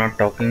character is not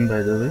talking,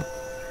 by the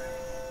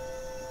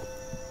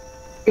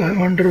way. I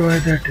wonder why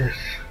that is.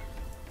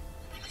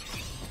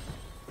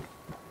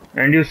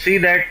 And you see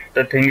that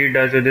the thing he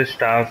does with his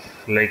staff,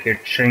 like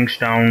it shrinks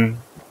down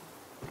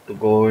to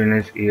go in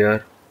his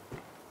ear.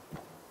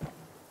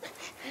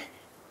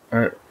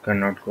 I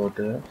cannot go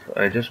there. So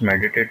I just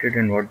meditated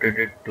and what did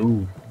it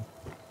do?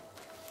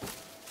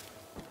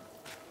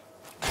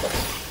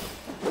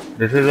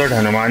 This is what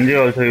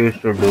Hanumanji also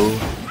used to do.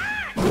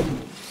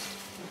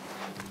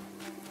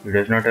 He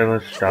does not have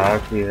a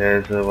staff, he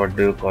has a, what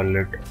do you call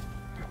it?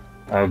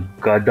 A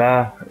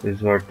gada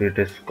is what it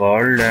is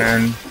called,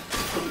 and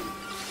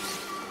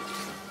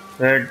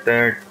said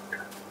that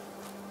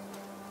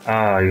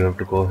you have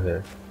to go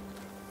here.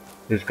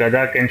 This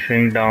Gada can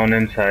shrink down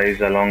in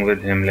size along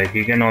with him, like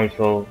he can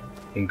also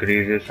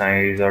increase his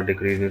size or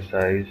decrease his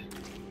size.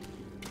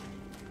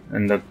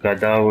 And the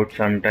Gada would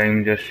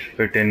sometimes just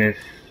fit in his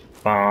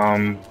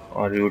palm,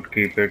 or you would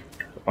keep it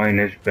in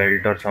his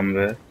belt or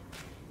somewhere.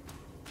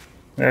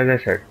 As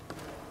I said,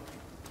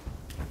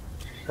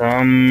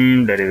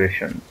 some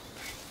derivations.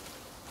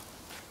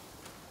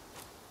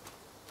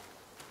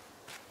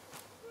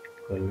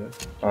 Color.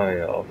 Oh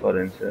yeah,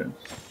 for instance.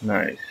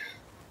 Nice.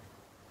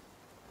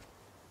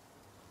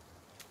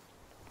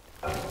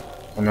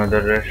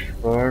 Another rest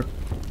spot.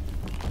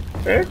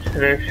 Let's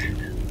rest.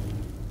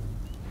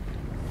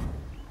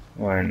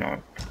 Why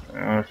not?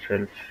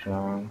 Self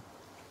strong.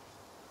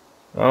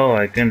 Oh,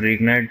 I can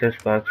reignite the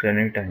sparks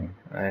anytime.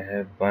 I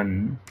have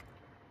one.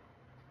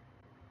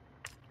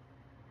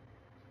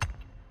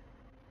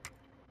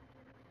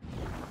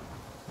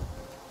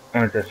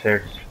 Oh, the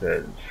set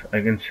spells.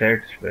 I can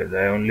set spells.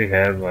 I only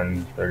have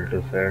one spell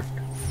to set.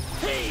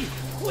 Hey,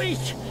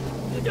 wait!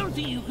 You don't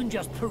think you can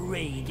just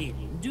parade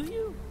in, do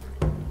you?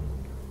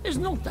 It's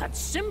not that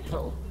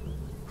simple.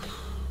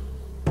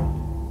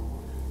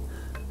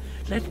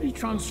 Let me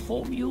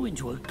transform you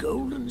into a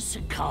golden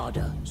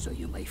cicada, so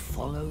you may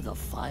follow the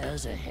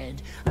fires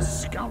ahead and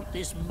scout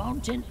this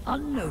mountain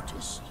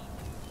unnoticed.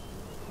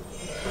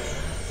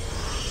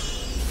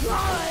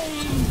 Fly!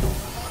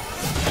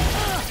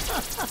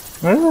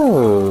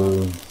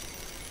 Oh,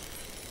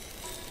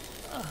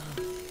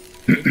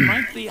 It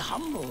might be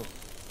humble,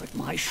 but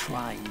my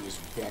shrine is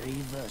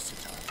very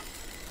versatile.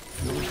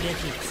 You'll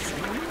get it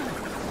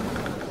soon.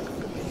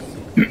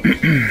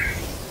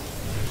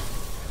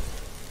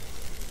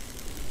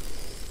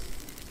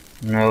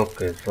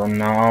 okay, so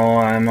now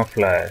I'm a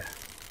fly.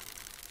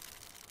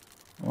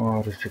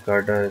 Or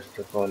cicada is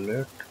to call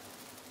it.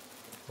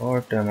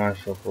 What am I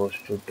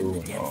supposed to In do the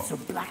now? depths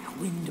of Black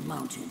Wind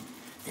Mountain,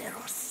 there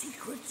are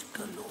secrets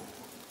galore.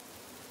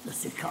 The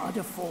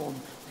cicada form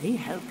may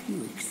help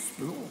you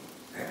explore,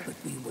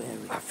 but be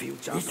wary. I feel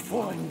This just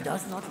form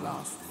does not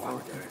last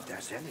forever. if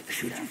there's anything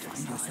Should you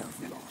find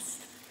yourself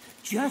lost,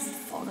 just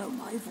follow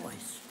my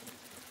voice.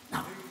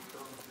 Now,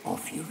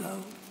 off you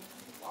go.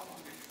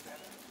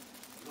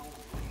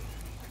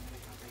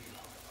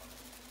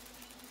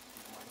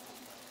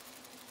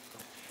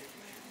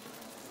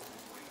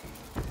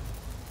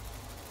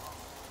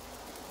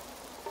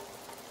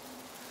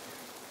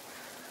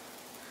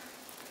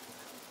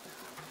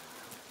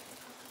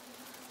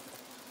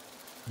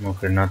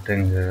 Okay,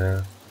 nothing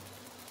here.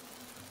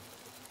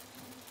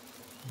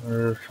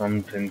 There are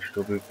some things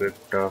to be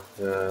picked up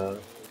here.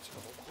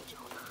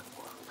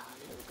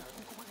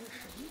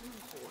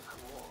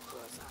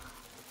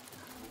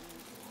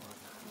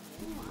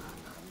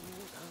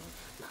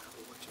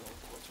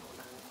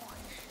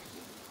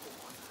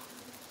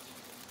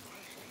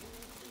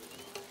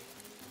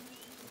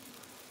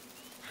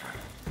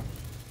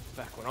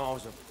 Back when I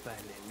was a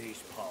bandit in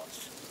these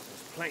parts, there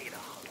was plenty to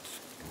hunt.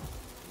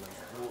 And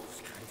those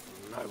wolves came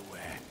from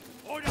nowhere.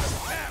 I don't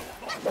care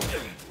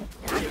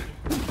what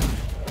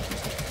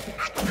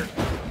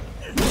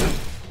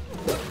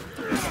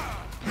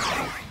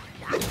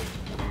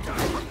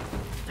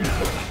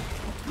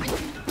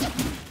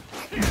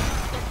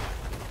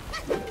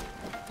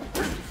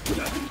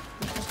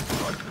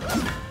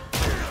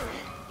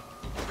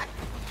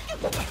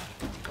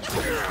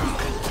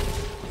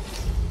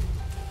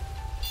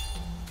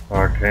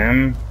Got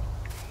him.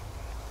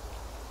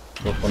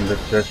 Open the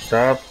chest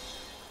up.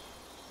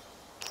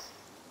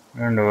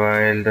 And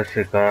while the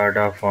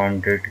cicada form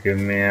did give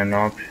me an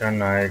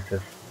option, I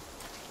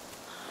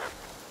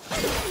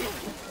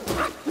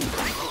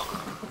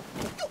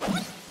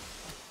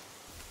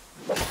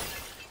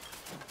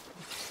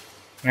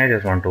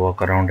just want to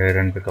walk around here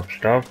and pick up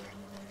stuff.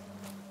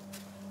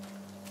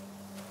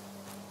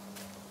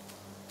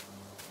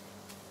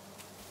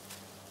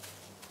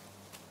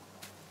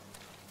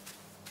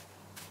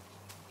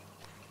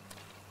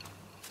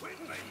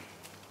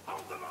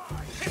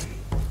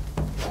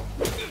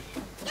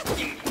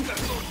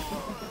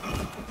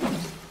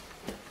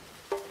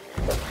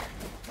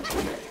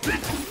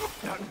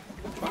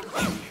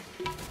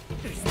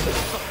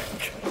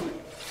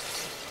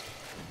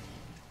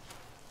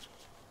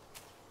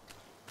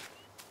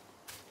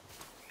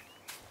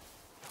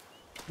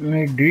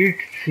 I did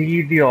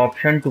see the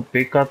option to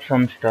pick up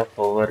some stuff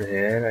over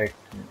here.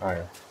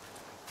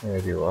 There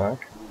you are.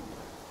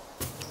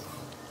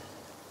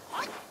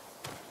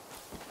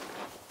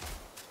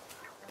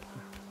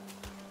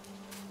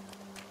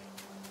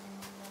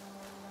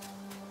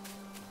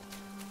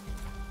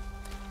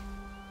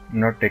 I'm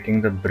not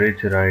taking the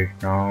bridge right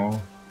now.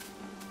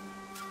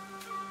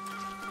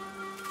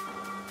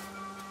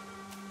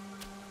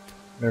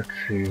 Let's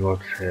see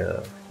what's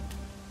here.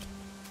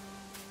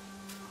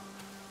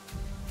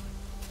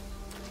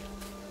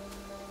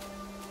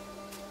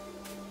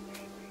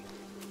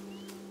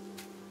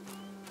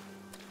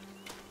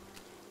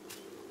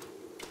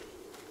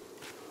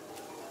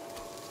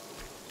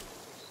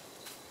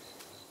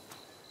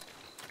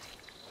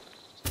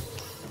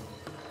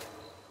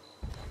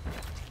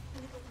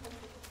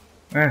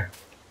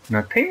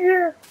 Nothing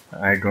here?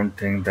 I don't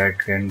think that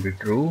can be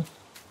true.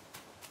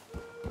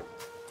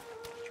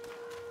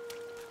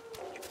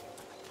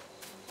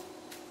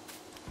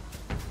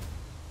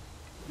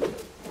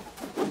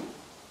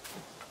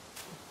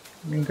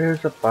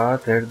 There's a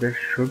path here. There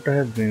should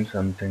have been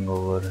something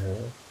over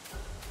here.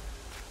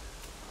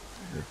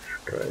 Let's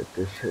try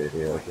this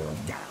area again.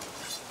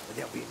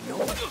 There'll be no.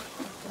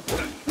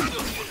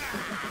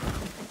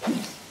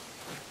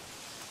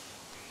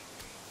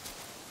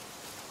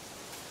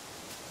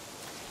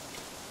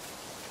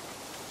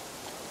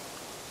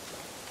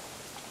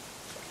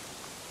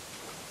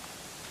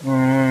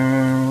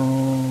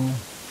 Um,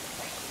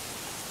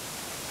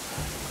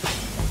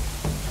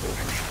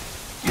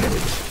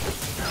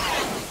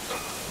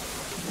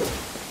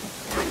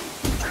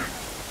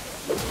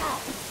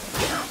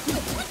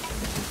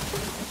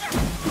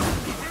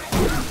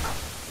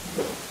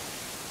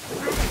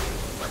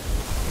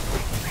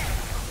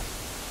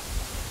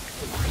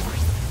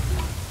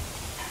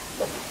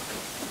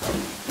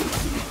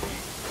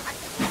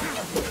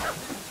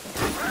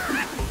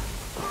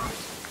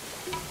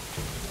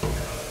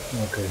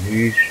 okay,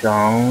 he's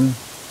down.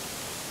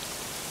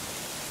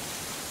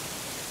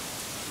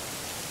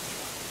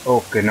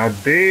 Okay, now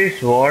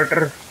this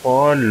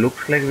waterfall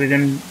looks like we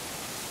can.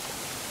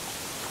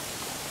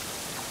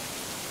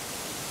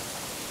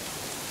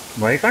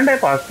 Why can't I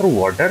pass through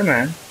water,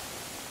 man?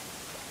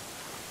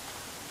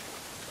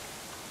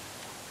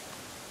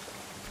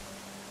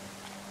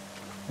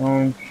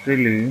 Sounds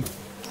silly.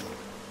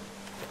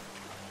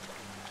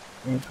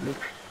 It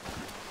looks.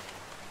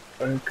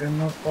 I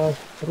cannot pass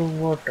through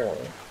water.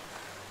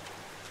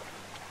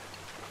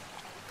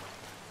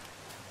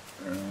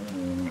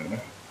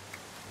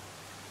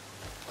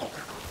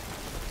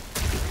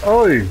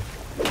 Oi!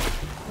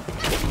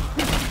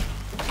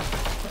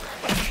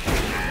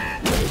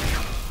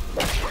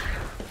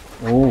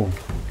 Oh,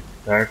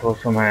 that was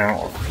some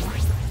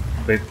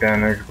big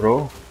damage,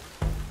 bro.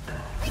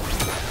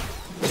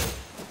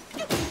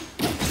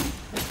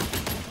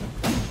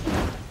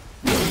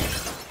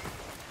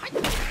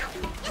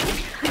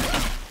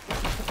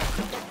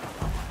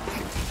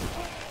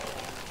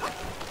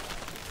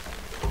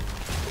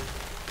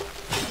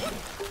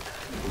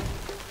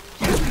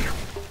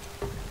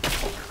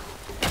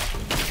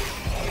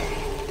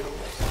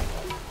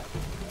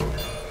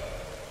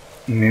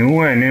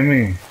 New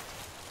enemy.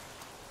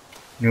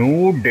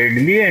 New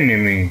deadly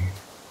enemy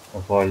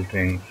of all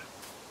things.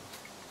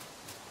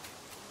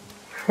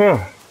 Huh.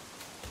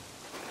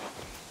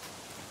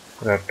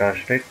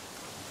 Craptastic.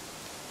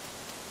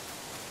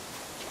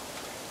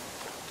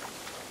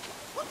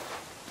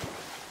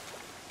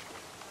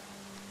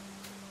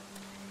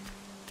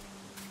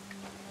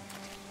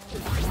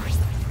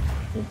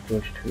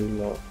 Just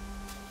heal up.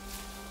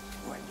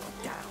 When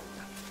you're down,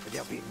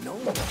 there'll be no.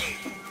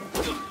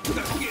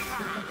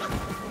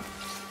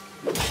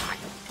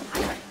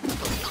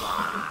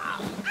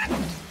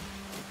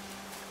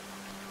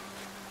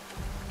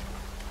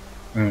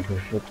 Okay,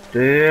 so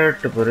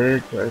that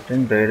bridge, I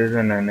think there is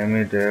an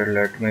enemy there.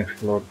 Let me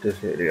explore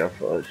this area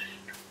first.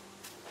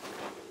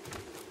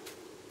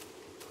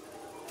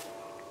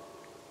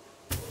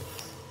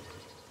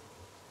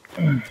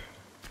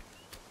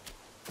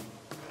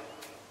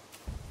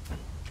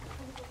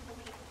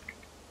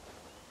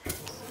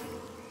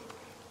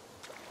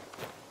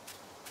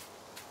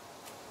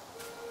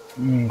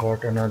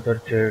 Got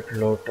another Jade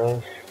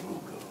Lotus.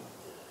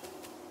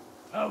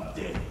 How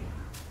dare you?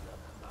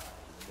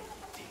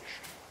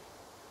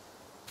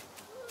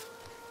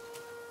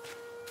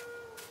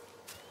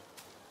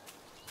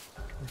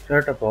 Is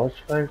that a boss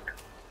fight?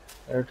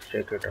 Let's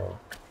check it out.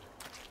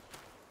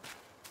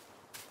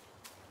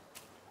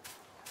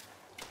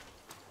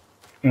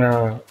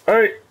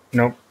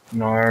 Nope,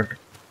 not.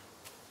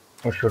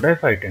 Or should I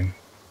fight him?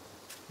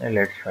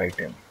 Let's fight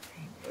him.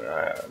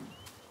 Uh,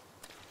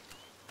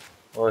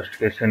 Worst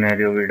case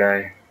scenario, we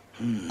die.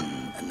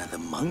 Another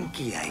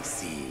monkey, I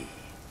see.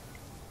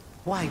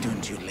 Why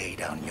don't you lay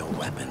down your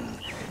weapon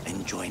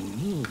and join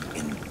me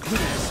in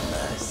Buddha's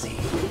mercy?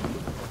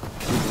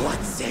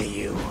 What say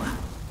you?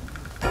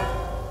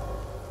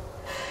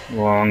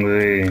 Wrong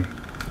way.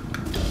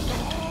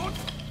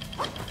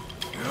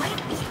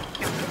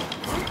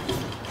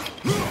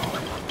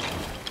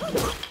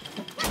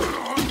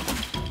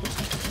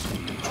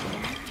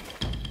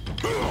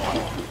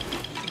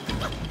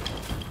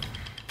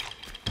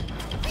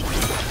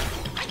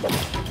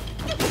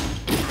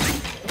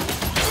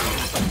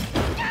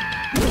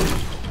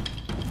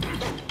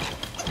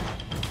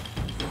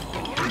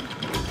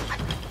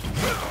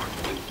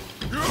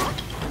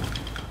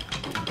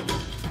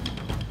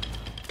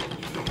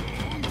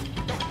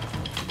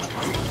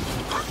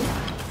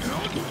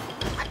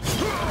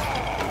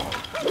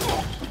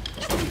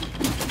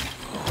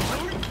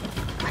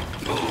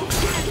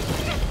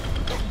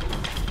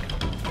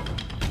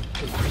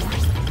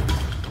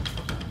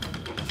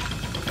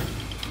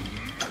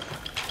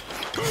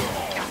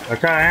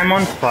 Acha, I am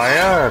on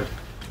fire.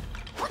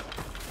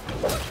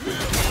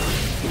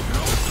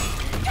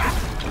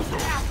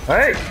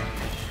 Hey!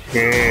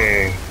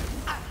 Okay.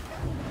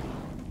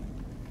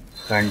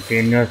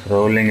 Continuous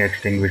rolling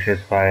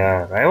extinguishes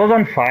fire. I was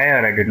on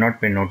fire, I did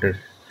not pay notice.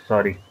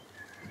 Sorry.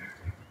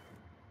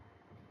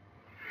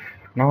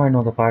 Now I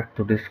know the path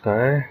to this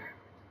guy.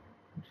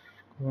 Let's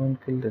go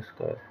and kill this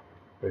guy.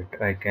 Wait,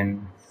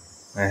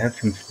 I have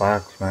some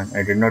sparks, man.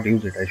 I did not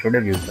use it. I should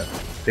have used that.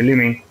 Silly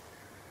me.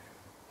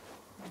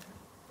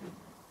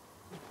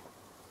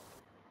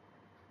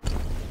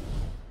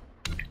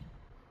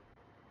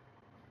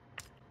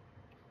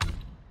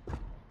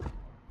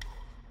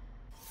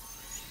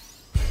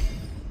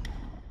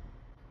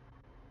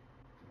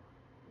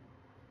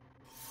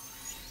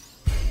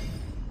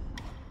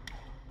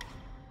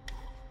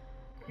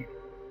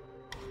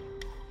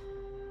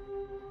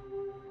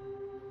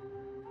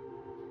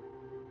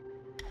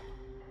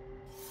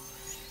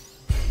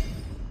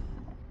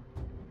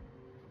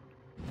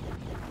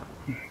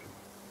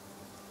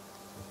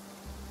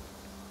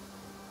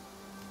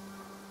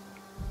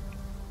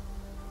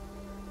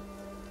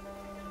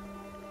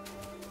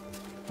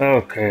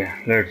 Okay,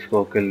 let's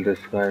go kill this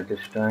guy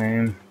this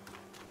time.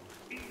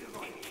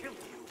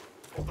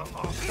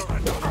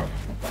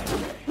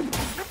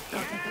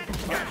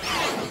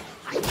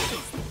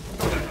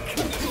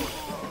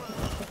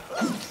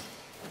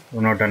 Do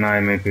not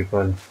annoy me,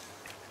 people.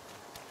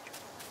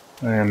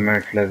 I am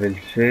at level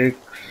 6.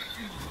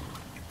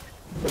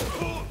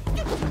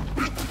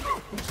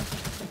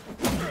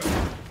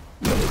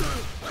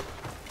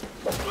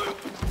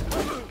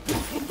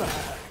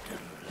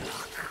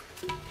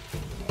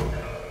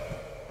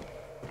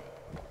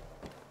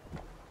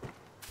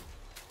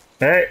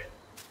 Hey!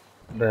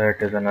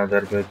 That is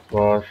another big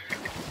boss.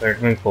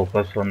 Let me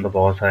focus on the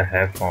boss I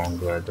have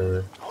found, by the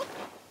way.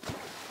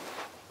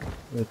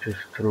 Which is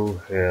through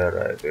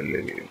here, I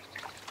believe.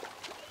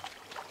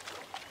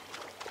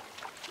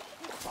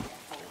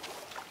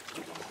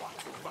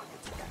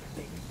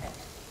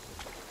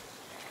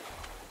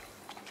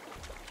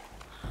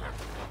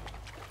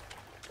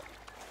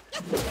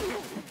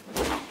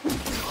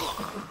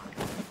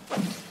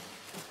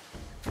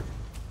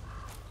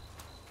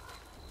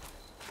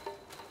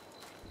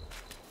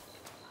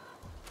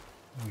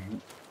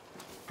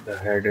 The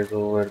head is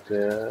over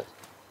there,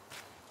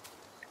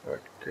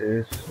 but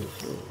this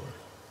is over.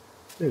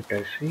 Wait,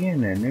 I see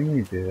an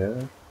enemy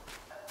there.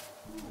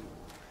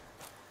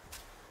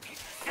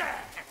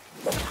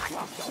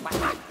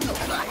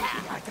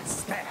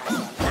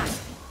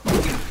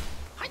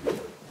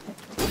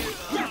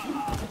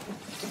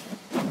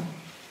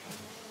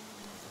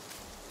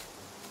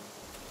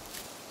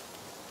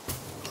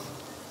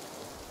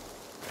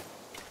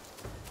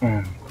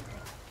 Hmm.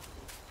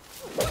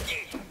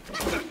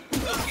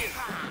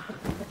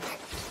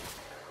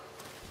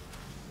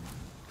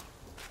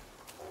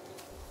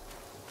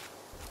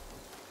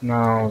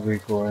 Now we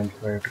go and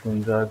fight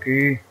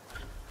Gunzagi.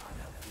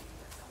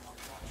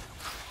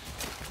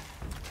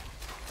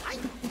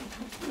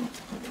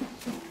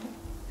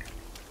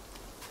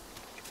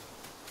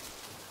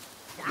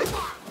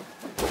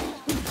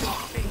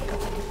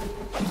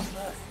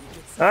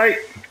 Hi!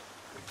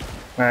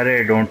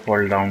 Array, don't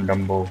fall down,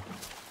 Dumbo.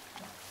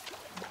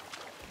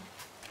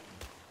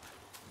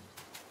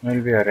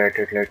 I'll be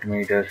alright, let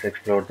me just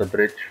explore the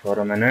bridge for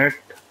a minute.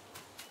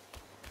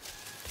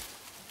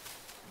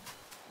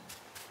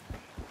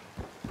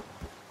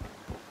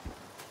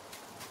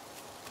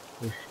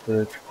 This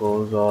bridge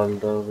goes all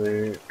the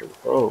way to,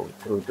 oh,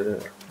 through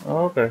there.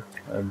 Okay,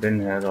 I've been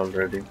here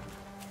already.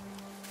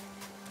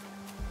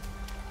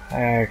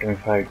 Let me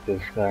fight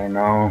this guy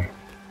now.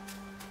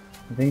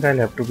 I think I'll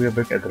have to be a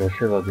bit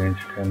aggressive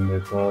against him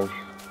because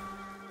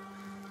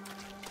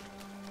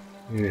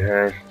he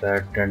has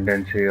that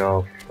tendency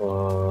of,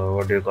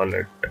 what do you call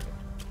it?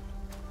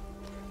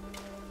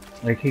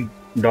 Like he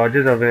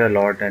dodges away a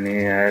lot and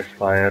he has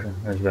fire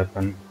as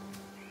weapon.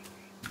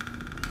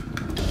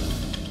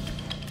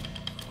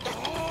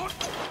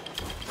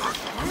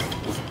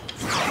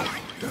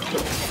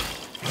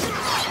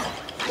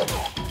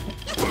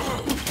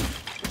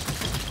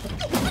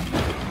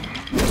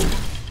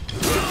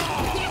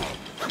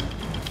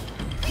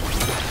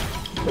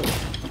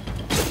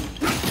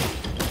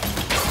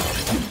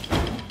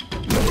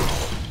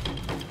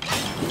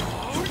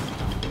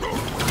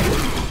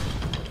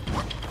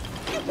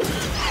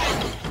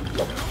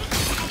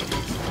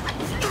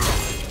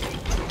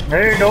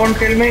 Hey, don't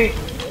kill me!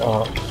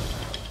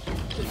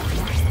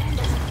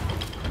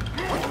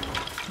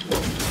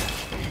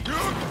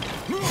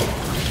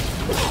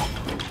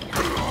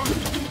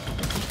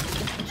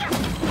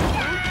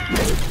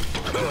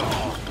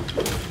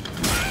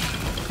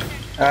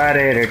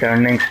 Arey,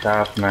 returning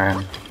staff,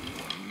 man.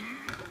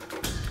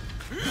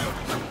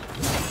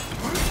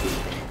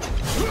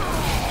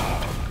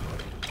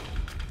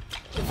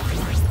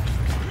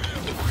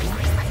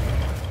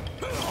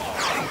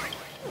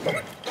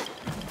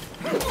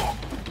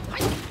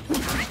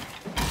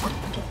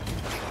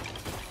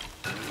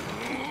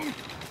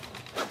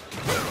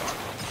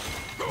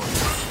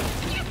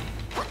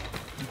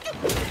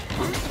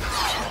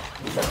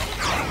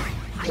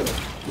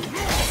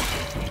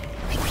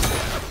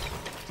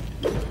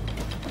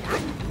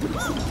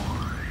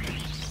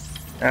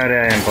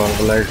 Arey, I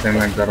immobilized him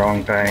at the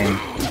wrong time.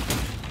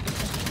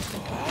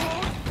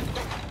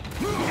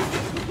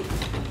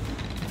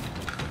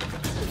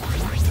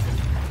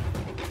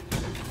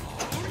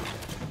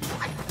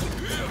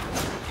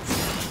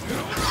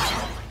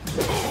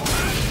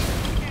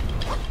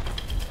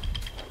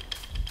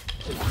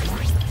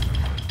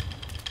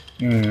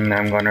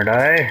 I'm gonna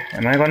die.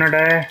 Am I gonna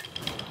die?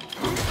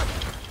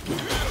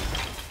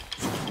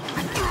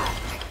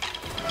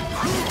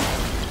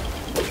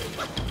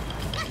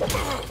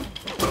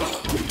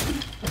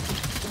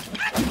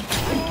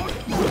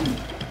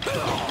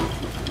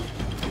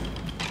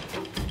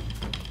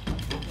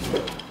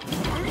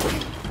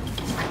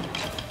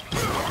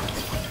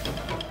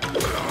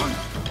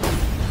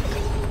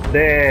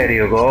 There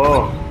you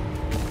go.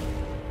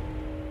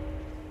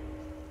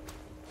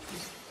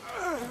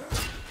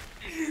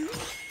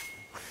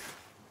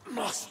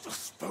 Master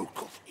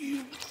spoke of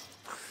you,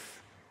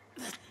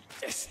 the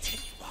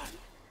Destined One.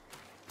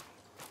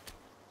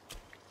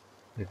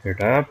 Pick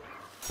it up.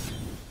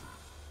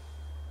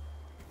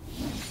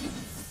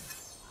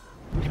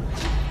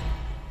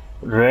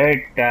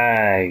 Red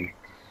tide.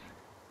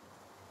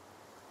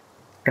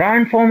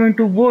 Transform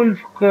into wolf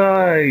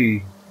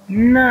guy.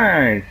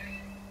 Nice.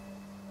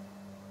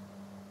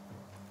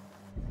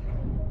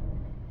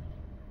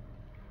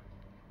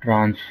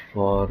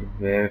 Transfer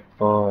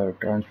vapor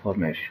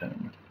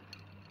transformation.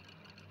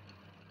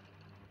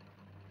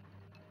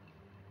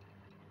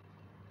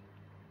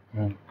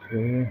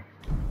 Okay.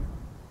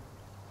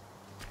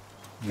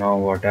 Now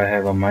what I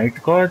have a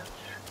might cost?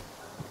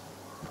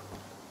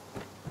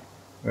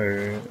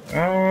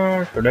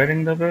 Should I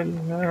ring the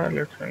bell?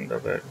 Let's ring the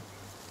bell.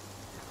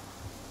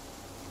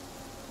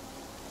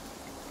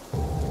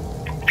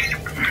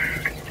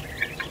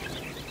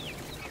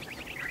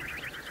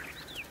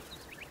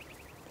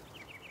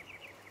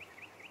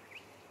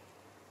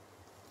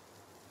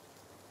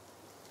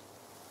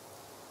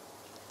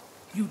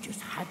 You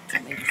just had to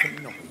make some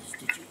noise,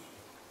 did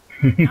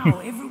you? Now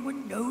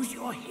everyone knows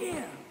you're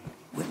here.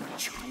 When a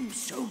chime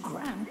so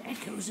grand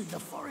echoes in the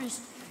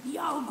forest, the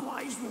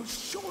Alguais will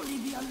surely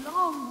be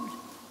alarmed.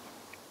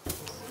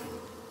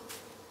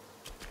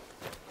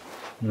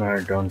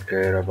 I don't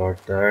care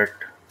about that.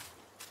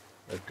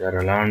 If they're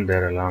alarmed,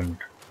 they're alarmed.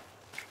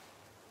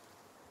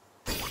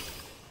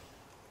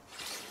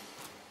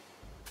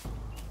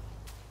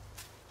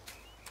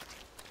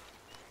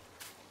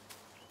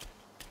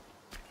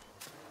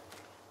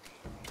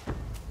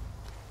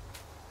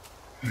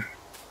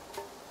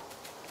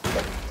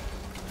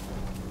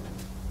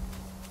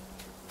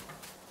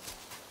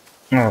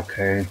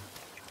 Okay.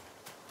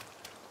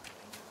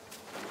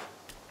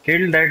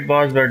 Killed that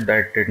boss, but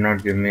that did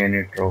not give me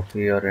any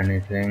trophy or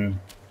anything.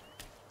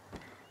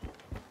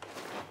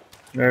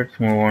 Let's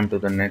move on to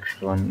the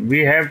next one. We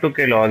have to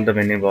kill all the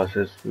mini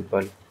bosses,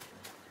 people.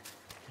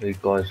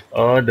 Because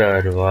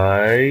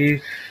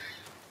otherwise,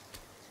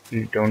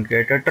 we don't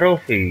get a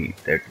trophy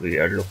that we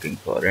are looking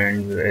for.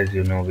 And as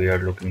you know, we are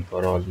looking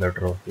for all the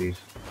trophies.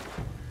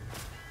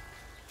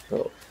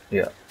 So,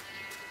 yeah.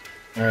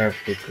 I have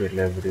to kill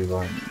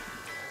everyone.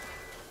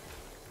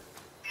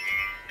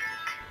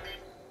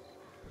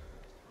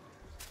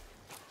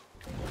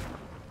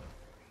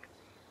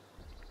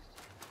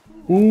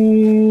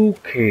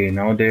 Okay,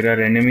 now there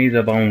are enemies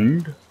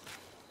abound.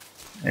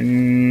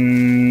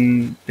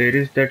 And there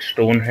is that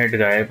stonehead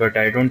guy, but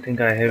I don't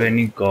think I have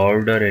any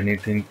guard or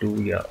anything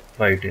to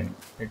fight him.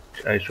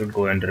 I should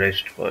go and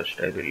rest first,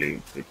 I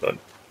believe, people.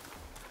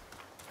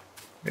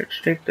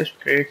 Let's take the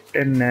straight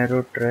and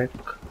narrow track.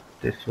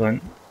 This one.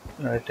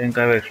 I think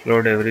I've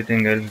explored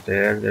everything else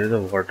there. There is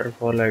a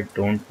waterfall. I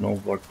don't know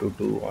what to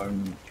do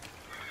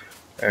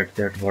at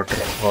that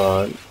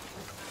waterfall.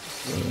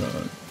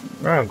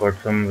 I got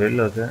some will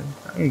again.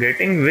 I'm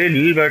getting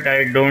will, but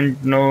I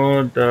don't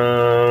know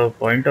the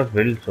point of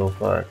will so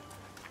far.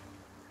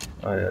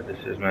 Oh yeah, this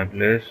is my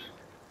place.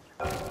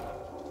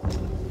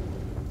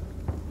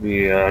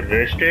 We are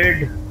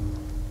rested.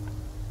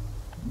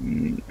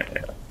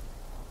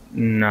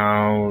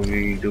 Now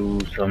we do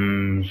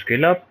some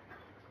skill up.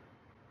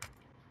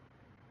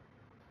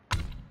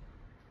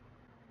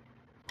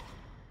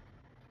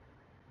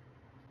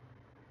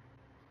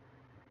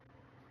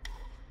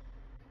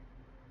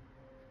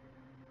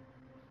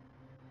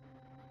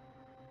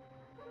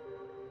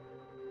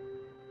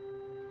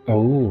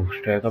 Oh,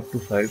 stack up to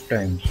 5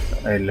 times.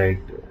 I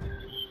like this.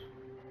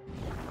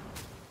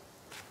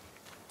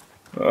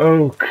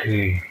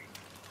 Okay.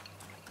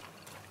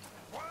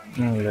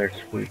 Now let's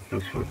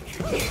quickly switch.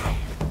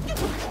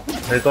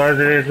 Because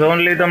it is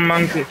only the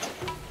monkey.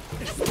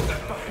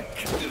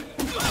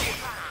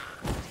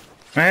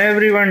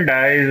 Everyone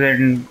dies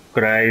and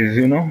cries,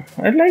 you know.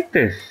 I like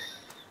this.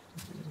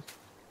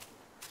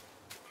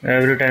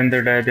 Every time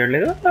they die, they're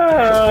like,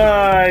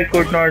 I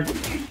could not.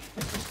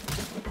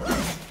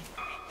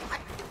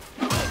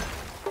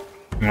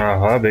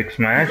 Aha, big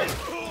smash.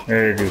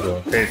 There you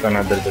go. Take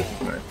another big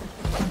smash.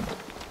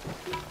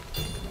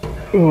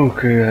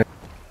 Okay.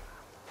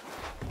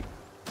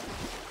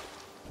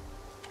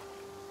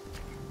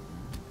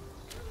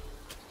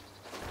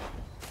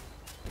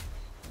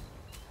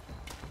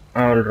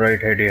 Alright,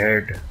 heady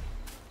head.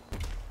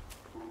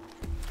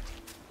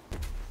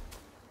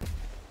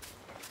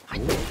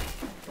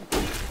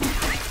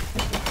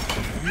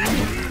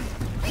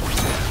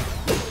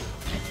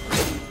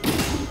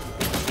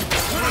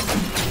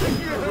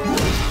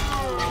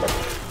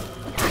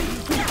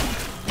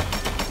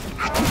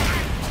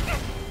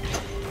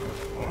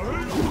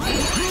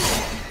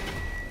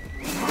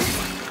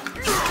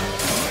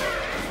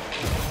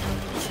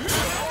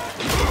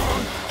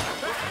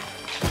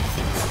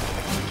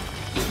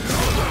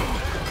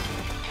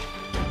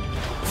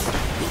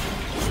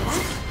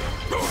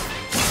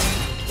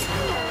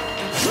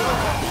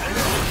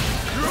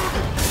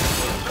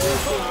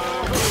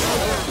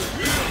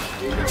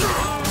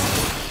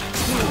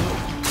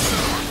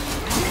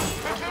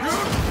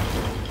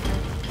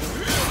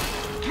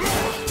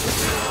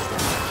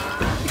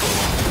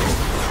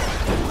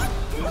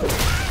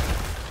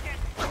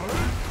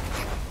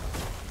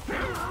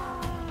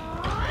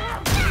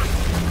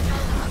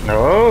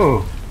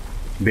 Oh,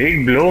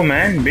 big blow,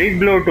 man. Big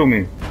blow to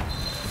me.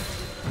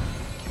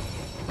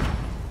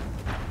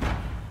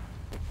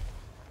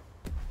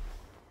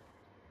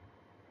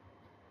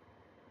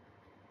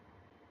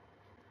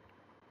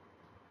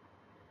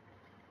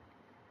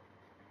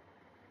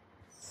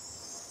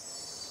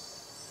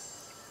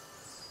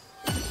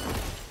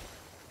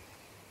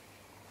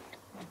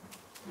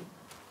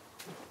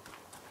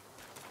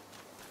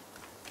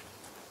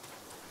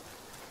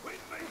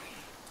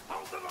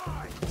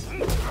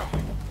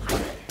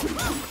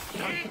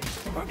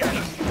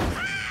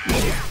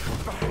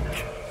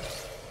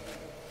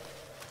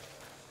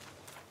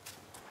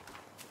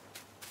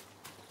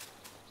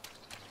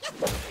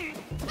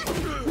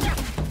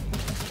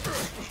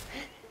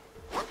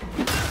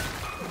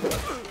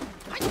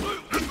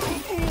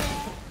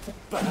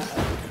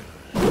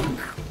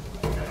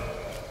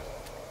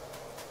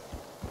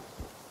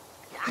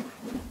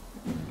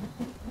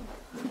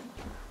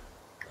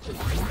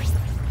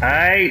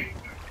 I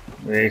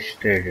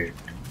wasted it.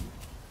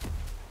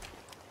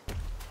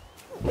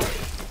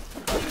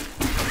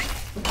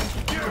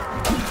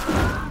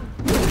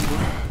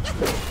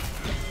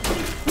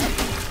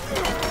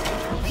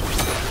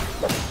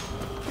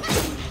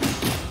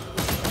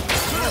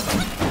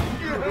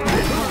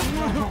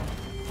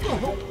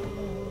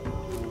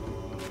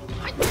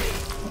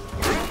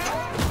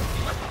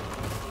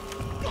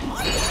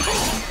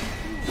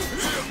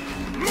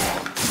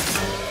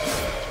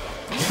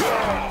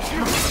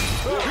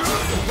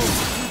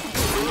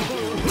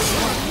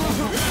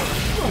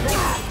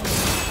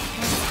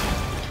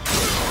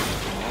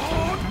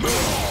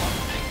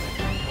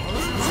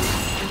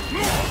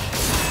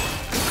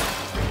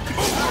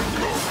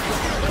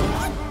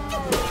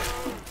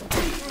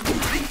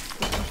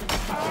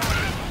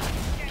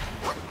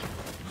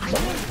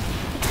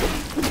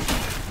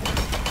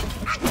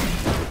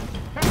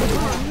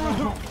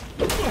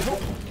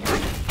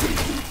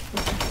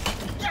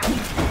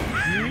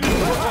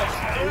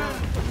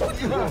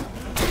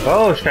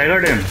 Oh,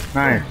 staggered him.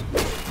 Nice.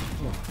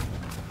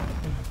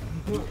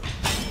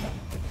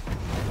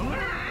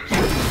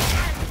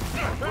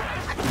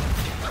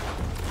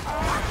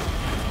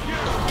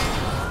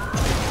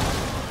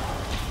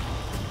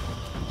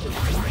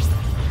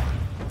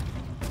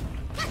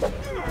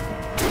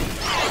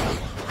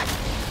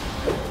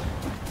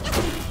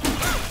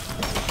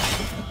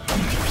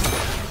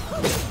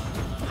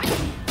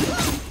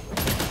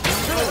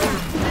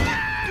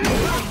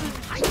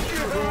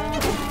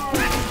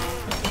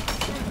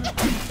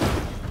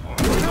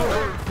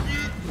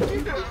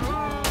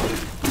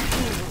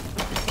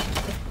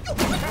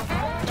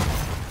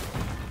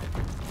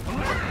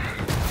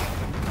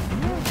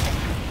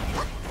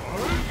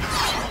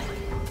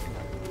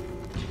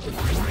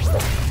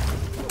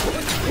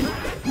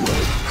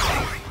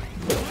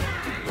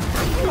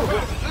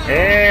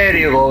 There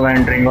you go,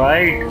 wandering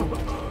white.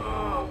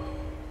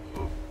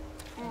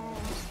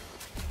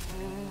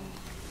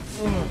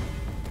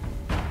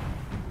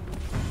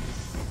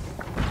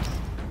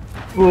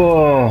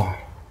 Whoa.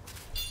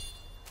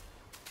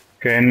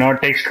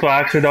 Cannot take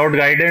sparks without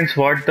guidance.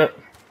 What the?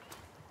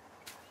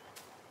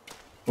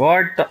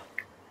 What the?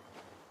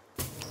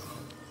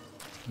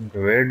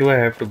 Where do I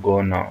have to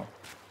go now?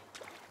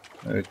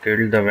 I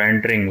killed the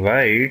wandering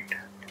white.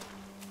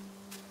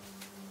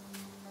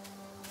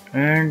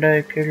 And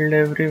I killed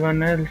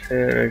everyone else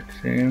here, it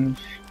seems.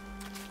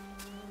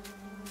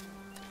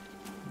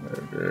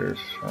 There is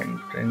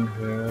something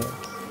here.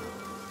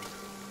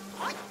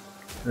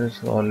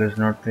 This wall is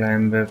not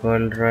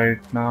climbable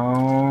right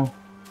now.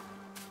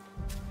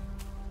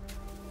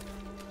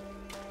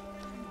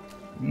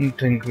 I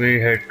think we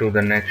head to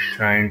the next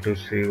shrine to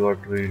see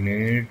what we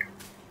need.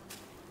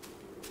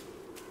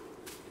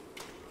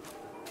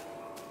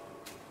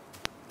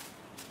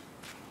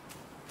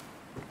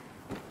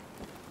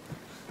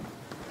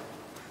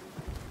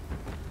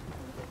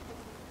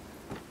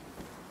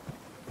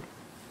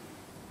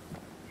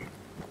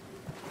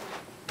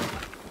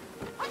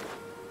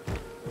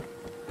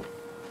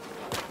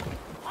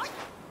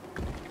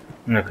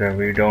 Okay,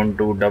 we don't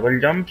do double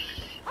jumps,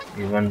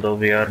 even though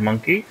we are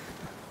monkey.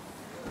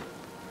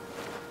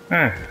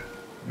 Eh,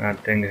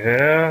 nothing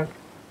here.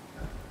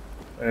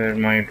 There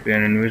might be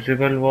an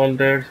invisible wall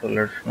there, so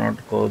let's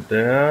not go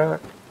there.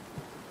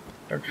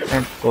 Let's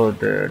not go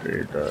there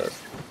either.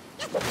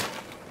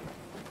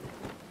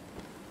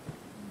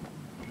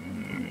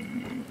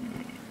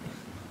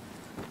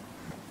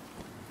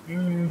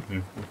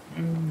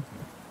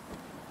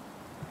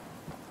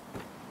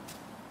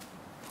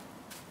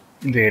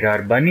 There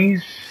are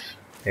bunnies.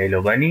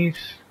 Hello, bunnies.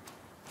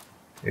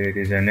 There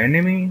is an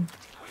enemy.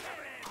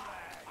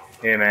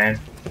 Hey, man.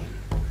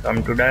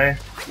 Come to die.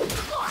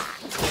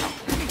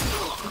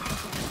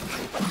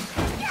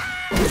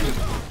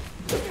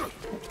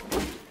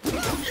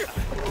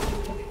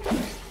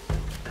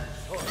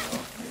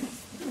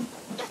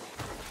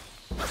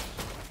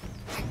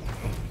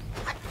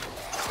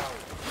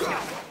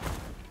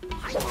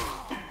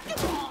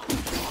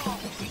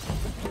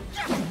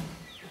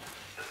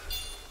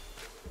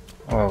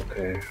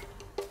 Okay.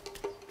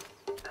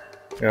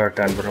 Your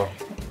turn, bro.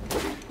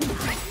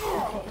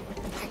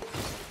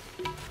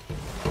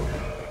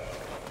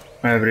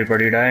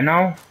 Everybody die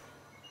now.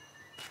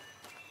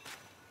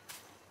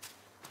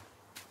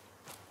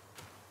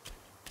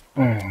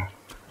 Oh.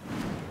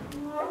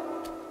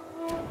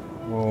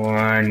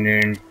 One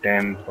in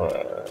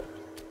temper.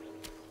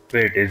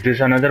 Wait, is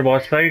this another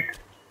boss fight?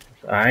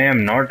 I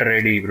am not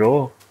ready,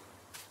 bro.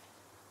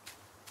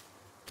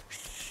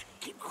 Shh,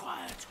 keep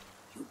quiet.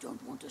 You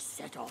don't want to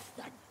set off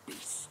that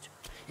beast.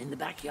 In the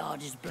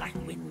backyard is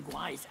Blackwind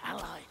Gwai's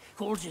ally,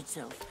 calls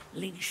itself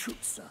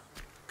Linshutsa.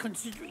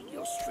 Considering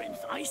your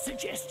strength, I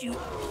suggest you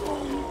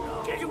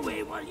get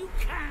away while you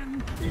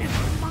can,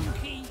 little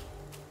monkey.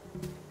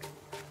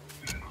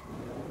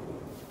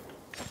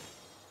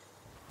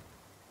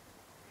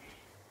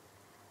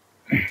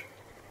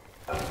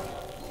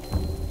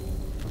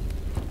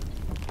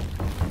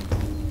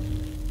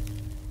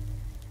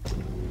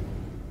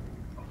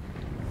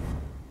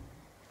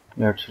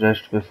 Let's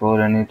rest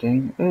before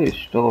anything. Hey,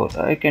 store.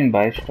 I can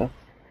buy stuff.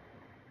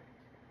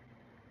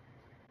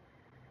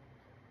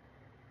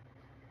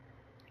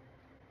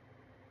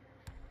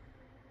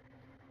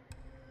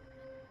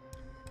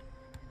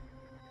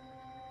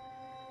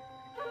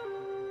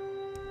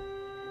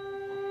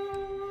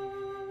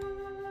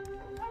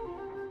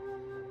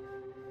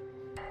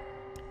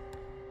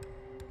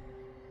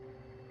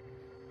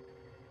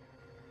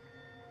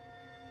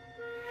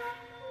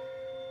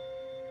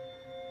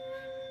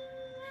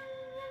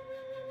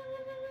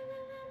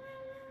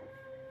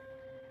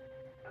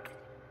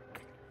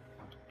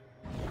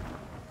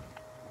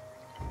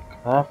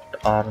 Craft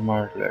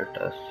armor, let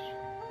us.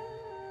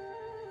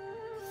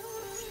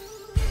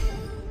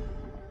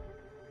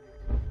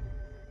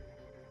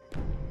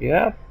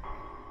 Yep.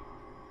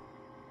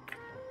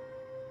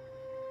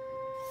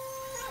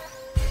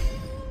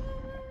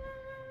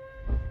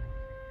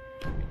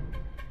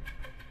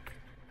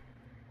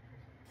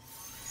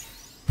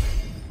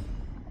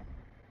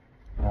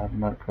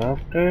 Armor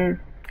crafted.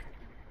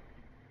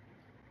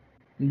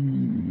 I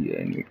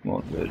need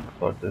more milk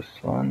for this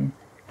one.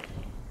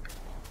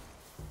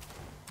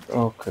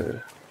 Okay.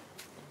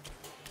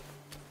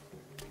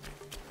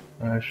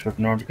 I should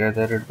not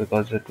gather it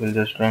because it will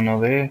just run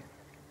away.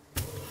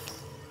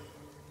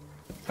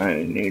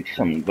 I need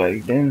some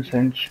guidance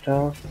and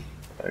stuff.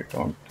 I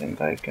don't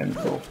think I can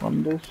go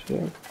on this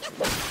yet.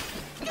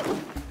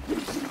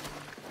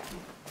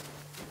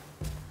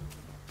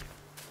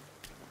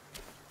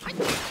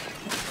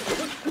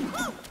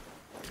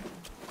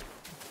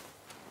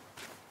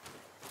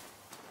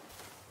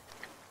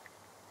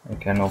 I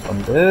can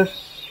open this.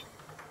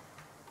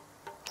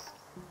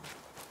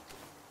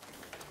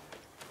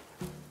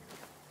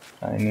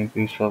 Tiny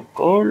piece of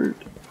gold.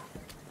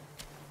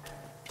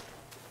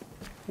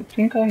 I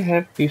think I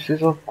have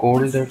pieces of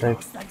gold Once that you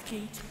cross that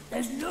gate,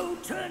 there's no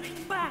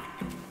turning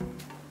back.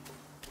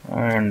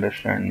 I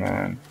understand,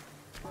 man.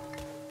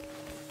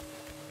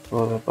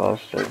 For the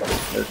past second,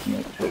 let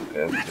me take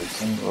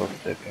everything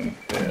worth taking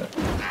care.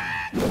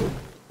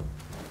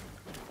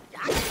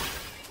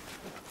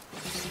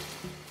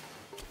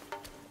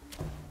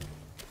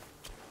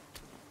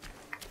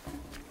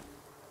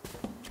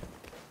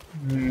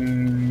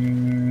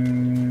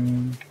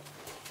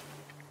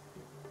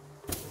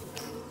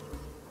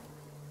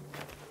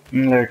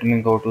 Let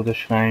me go to the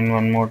shrine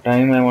one more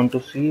time. I want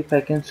to see if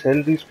I can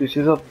sell these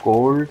pieces of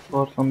gold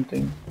for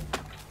something.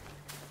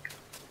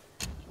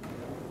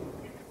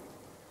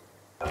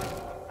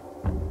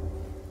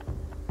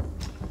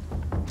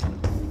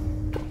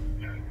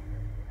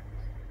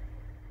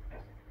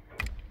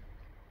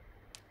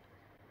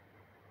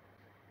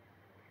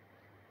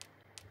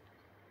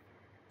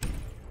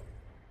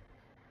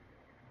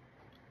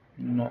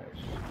 Nice.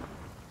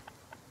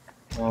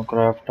 Now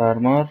craft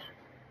armor.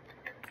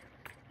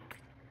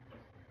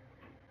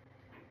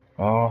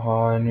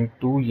 I need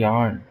 2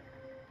 yarn.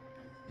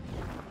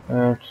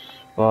 Let's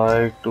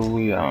buy 2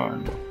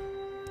 yarn.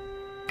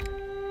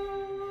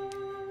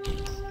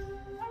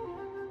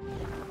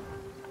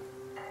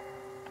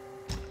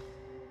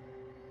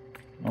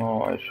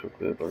 Oh, I should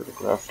be able to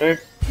craft it.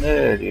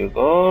 There you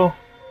go.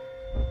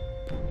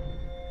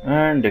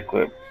 And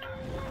equipped.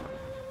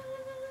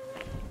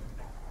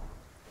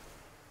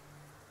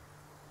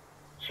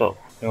 So,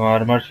 new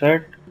armor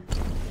set.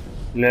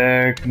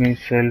 Let me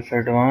self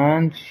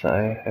advance.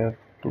 I have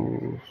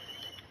to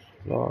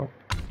slot.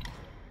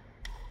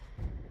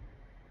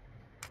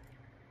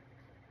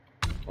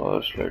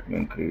 First, let me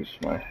increase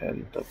my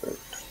health a bit.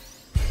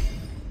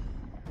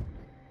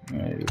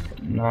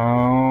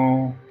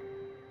 Now,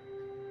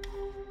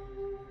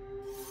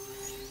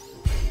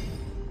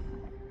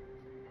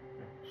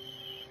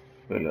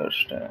 filler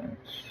stance.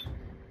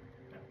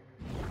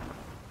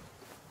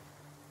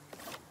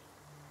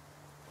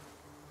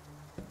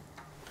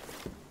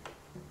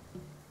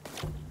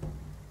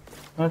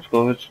 Let's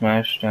go with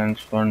smash stance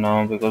for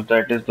now because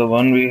that is the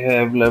one we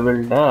have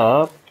leveled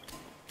up.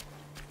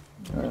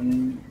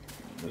 And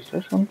is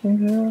there something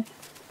here?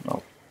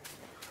 No.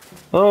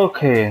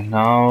 Okay,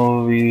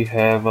 now we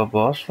have a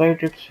boss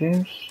fight, it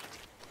seems.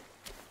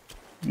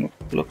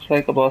 Looks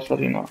like a boss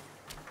arena.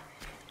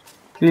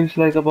 Feels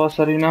like a boss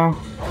arena.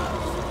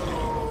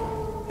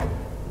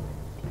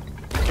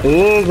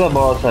 Is a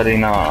boss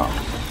arena.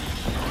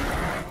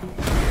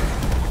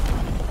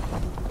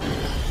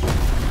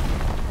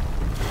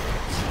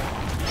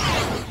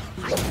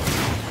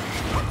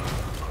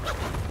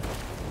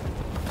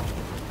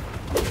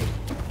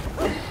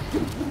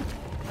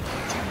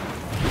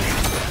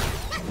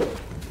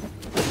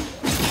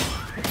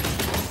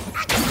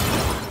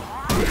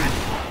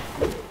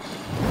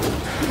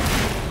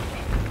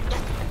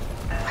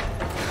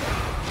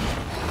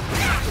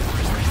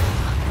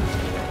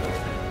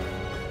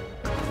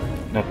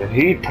 Okay,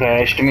 he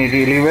thrashed me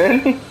really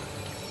well.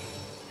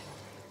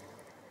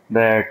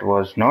 That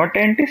was not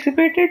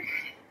anticipated.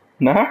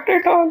 Not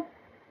at all.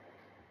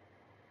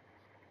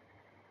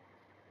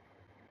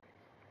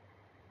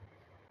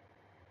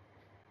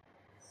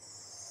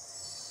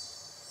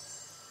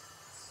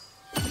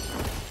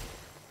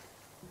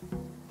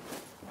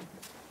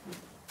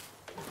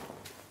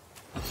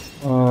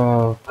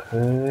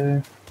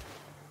 Okay.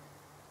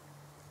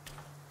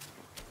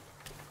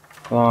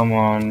 Come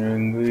on,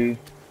 Ringvi.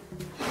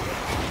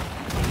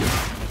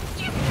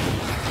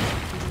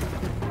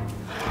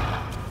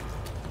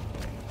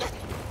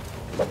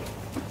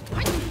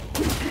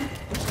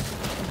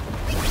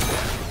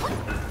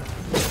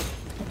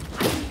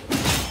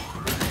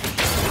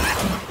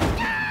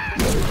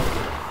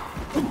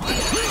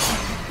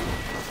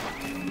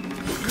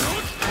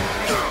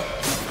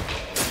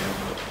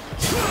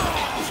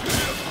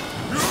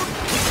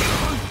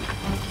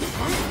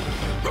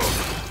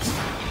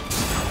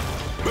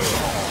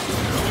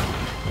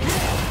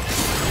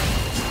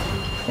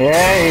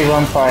 Yeah, he's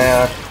on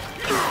fire.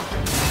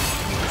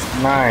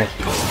 Nice.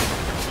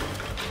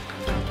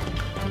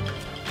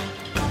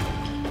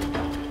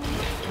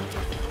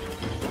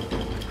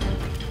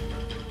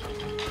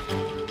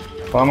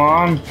 Come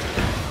on.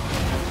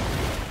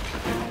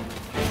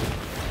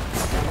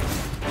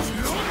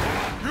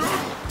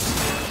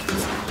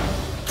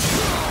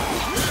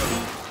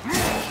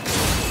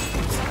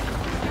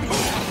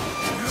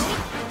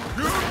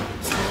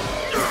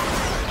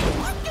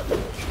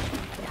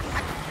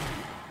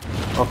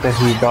 Okay,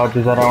 he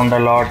dodges around a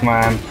lot,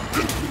 man.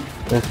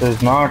 This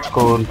is not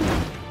cool.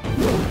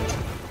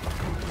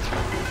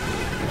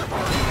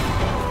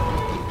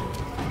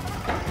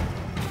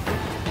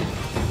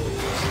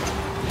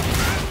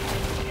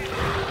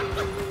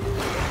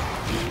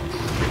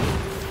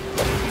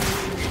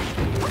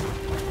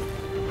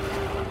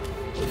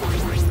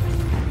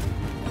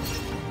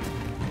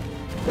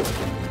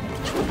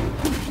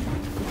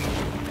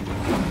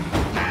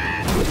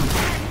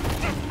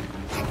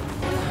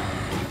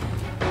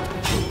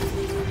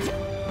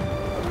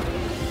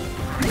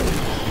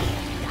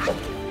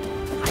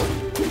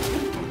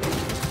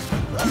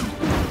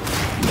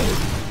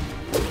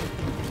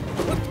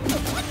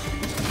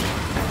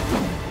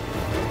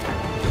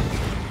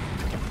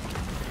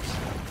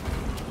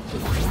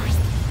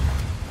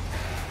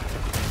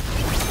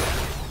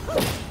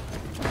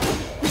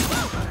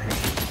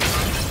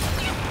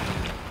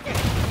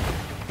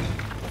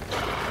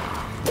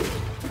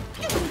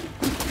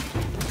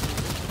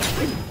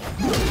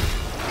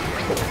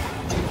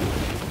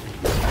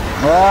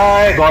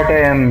 I got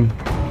him.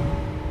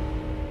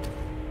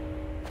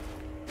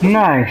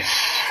 Nice.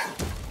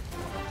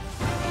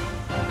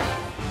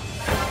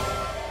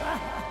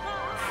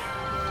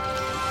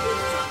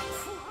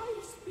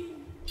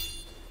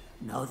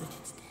 Now that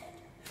it's dead,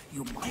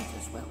 you might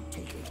as well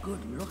take a good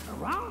look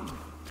around.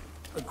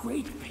 A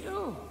great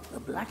pill, the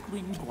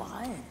Black-Winged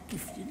Guide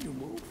gifted the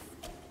wolf.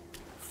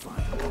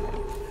 Fun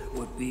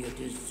would be a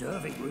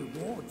deserving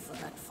reward for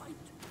that fight.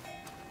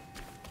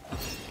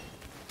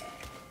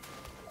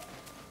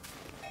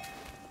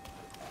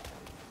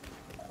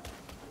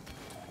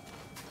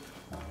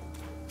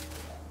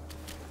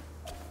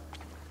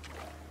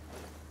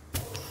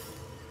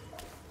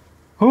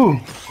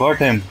 Whew, got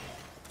him.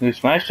 He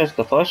smashed us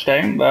the first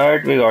time,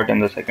 but we got him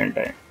the second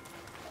time.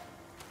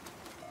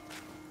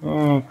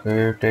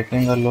 Okay,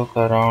 taking a look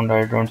around,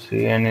 I don't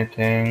see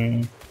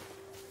anything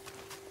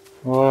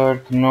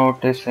worth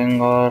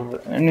noticing or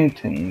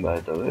anything, by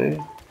the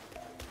way.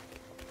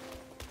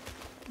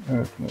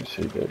 Let me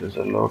see, there is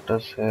a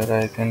lotus here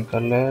I can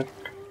collect.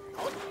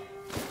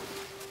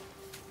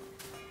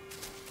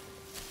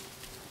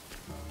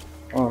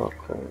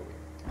 Okay.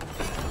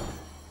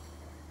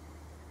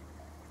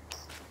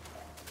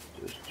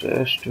 This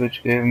chest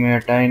which gave me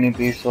a tiny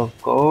piece of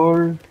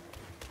gold.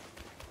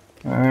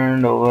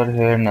 And over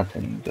here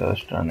nothing,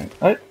 just running.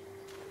 Hey!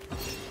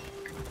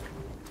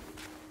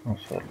 Oh,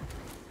 sorry.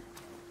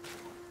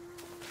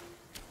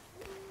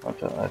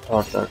 Okay, I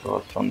thought that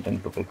was something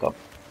to pick up.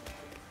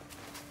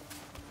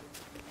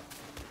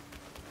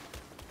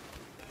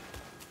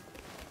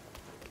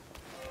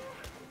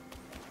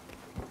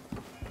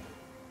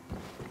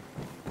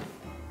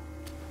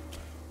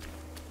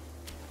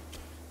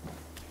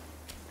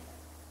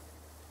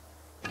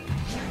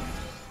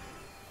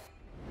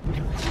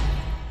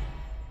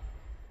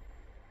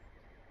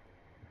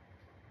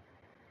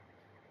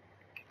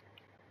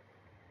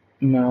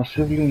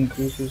 Massively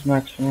increases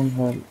maximum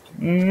health.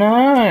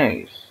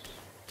 Nice!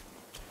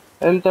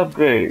 Health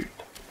upgrade.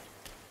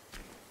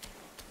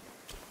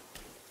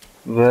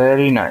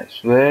 Very nice.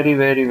 Very,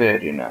 very,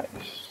 very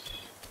nice.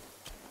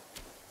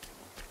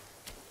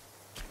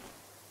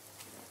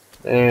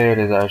 There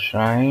is our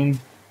shrine.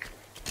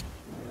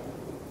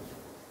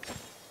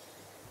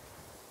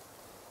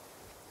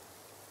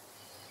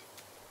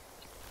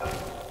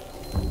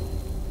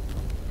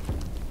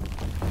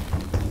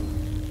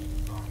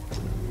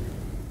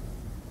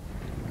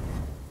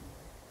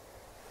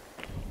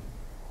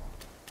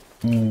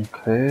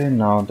 Okay,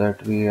 now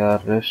that we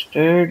are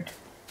rested,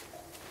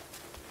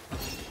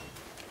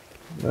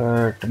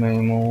 let me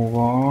move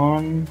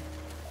on.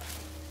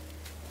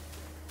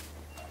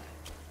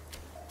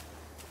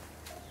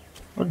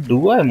 What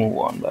do I move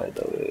on, by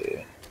the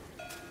way?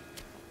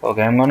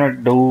 Okay, I'm gonna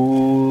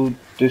do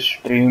this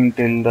stream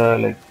till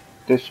the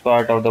this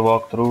part of the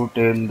walkthrough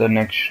till the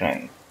next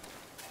shrine.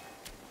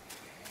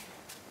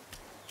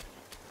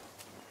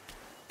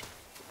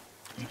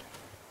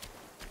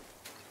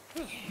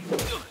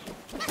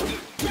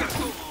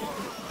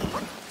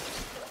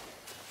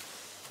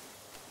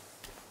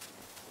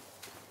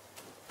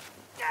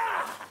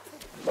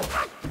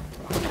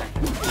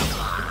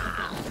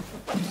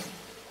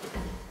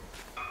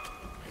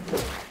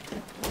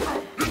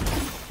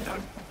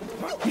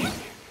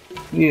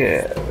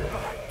 Yeah,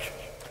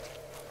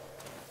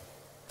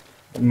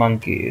 the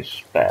monkey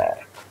is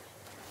back.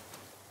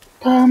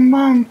 The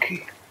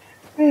monkey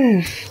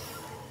is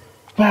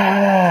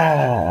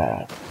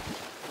back.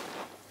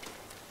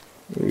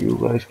 You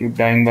guys keep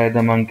dying by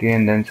the monkey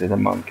and then say the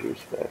monkey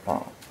is back, huh?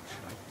 What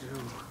should I do?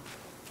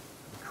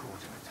 I'm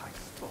caught in a tight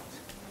spot.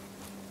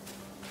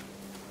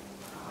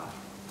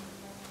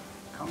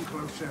 Come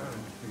closer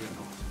and fear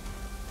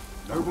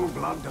not. Noble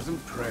blood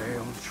doesn't prey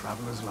on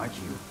travelers like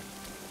you.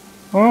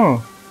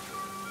 Oh,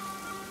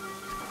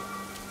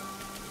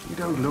 You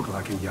don't look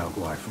like a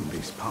Yaogwai from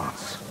these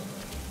parts.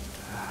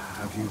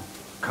 Have you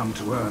come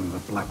to earn the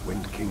Black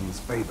Wind King's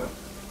favor?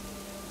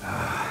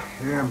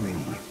 Hear me.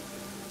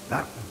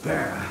 That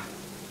bear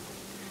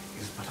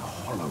is but a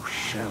hollow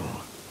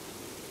shell.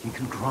 He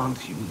can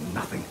grant you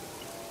nothing.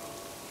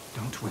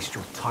 Don't waste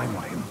your time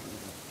on him.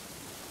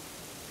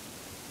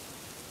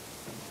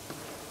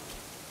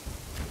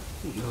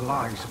 He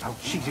lies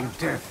about cheating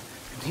death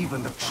and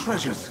even the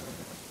treasures.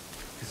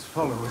 His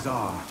followers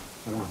are,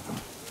 all of them,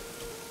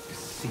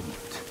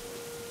 deceived.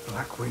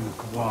 Blackwind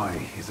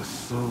Gwai is a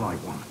sly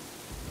one.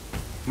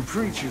 He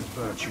preaches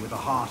virtue with a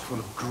heart full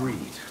of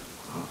greed.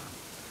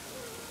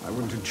 I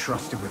wouldn't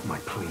entrust him with my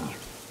plea.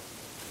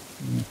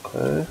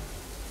 okay.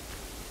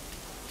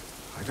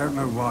 I don't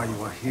know why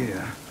you are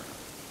here,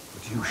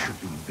 but you should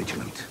be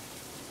vigilant.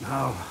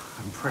 Now,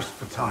 I'm pressed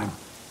for time.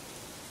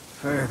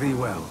 Fare thee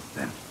well,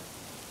 then.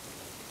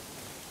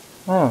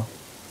 Oh.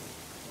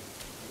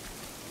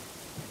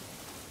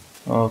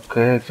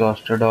 Okay,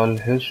 exhausted all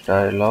his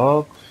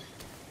dialogues.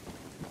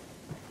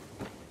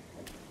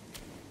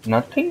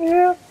 Nothing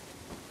here?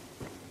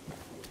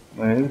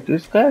 Maybe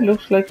this guy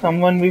looks like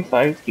someone we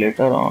fight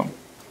later on.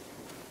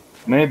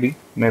 Maybe,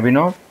 maybe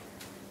not.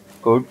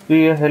 Could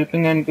be a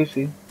helping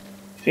NPC.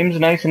 Seems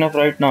nice enough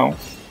right now.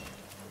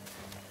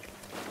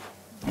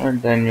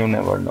 But then you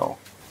never know.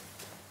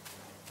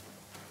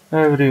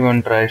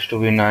 Everyone tries to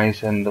be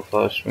nice in the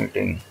first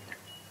meeting.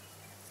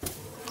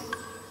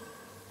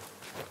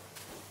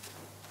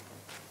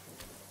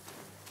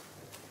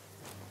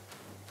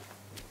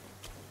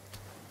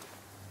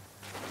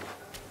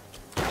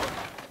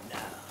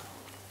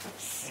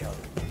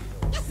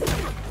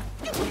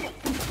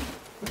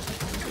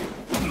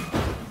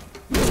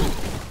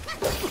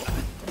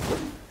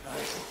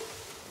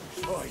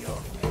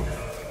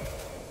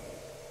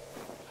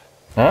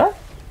 Huh?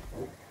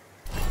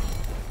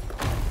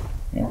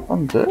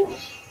 On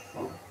this?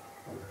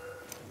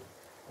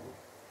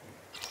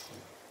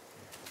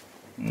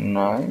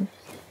 Nice.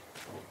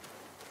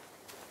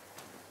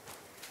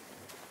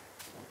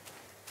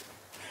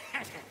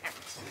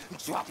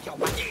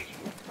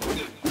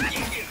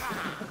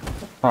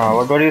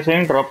 What were you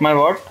saying? Drop my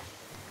what?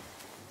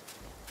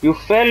 You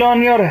fell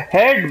on your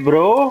head,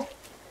 bro.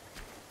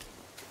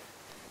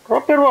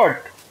 Drop your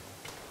what?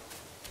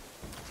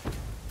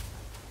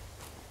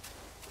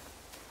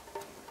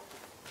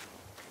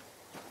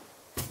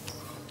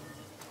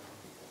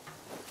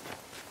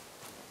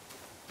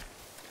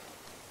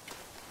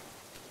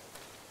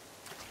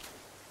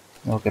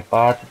 Okay,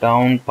 path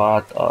down,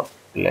 path up.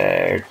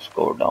 Let's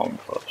go down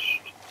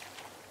first.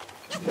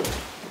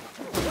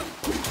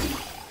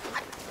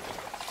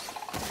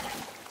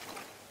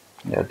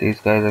 Yeah, these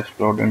guys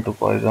explode into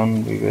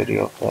poison. Be wary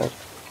of that.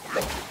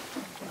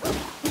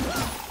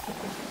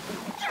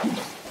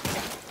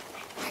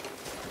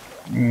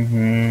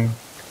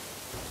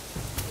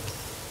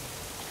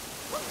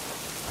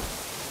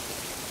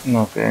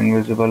 Okay,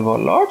 invisible wall.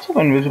 Lots of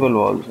invisible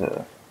walls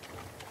here.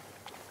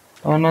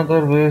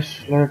 Another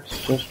wish.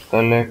 Let's just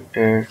collect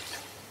it.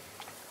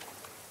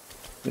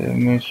 Give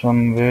me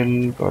some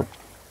will, but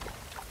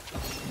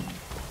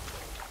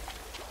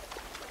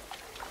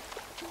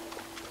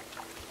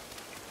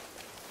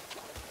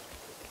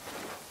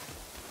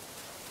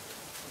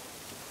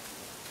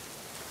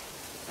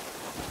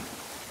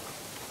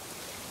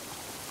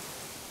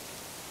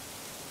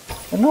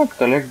I cannot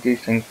collect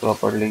these things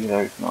properly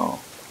right now.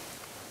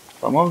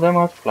 Some of them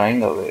are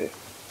flying away.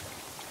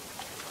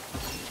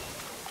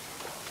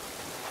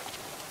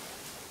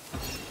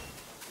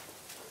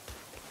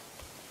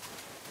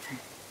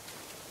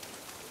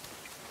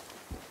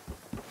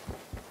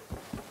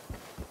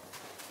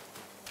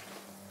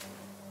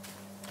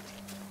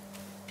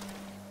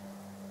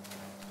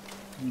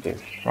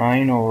 There's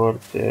shrine over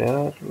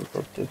there,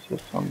 but this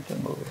is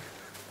something over.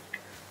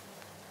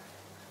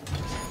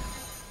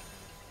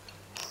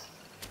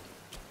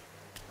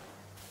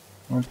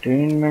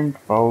 Attainment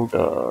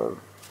powder.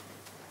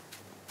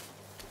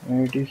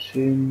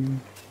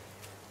 Medicine.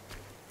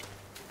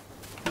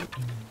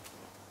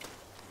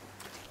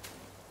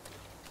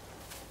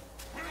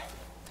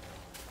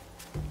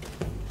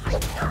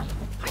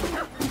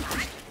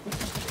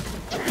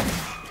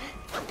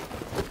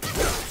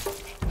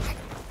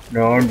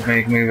 Don't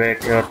make me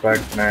wake your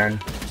pet, man.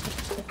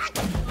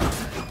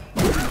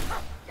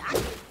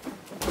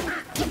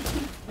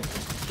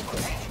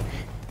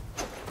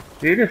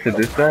 Seriously,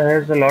 this guy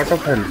has a lot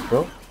of health,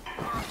 bro.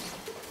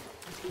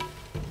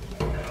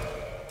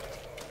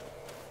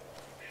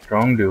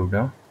 Strong dude,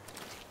 huh?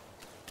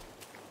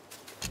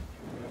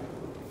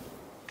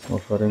 So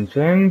for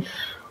instance,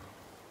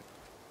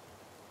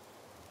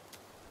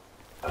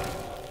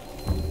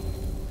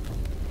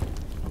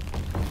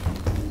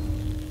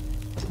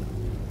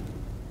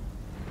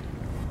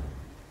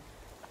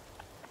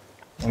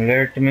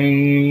 let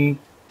me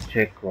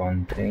check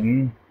one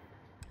thing.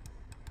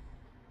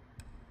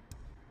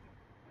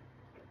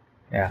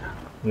 Yeah,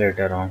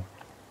 later on.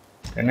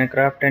 Can I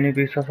craft any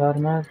piece of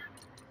armor?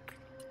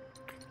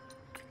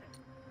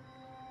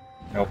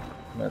 Nope,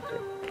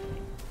 nothing.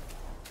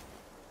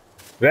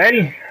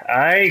 Well,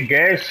 I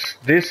guess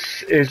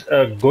this is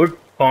a good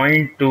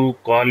point to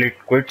call it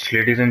quits,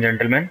 ladies and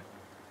gentlemen.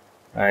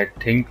 I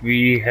think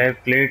we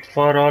have played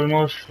for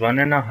almost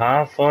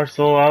 1.5 or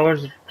so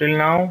hours till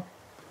now.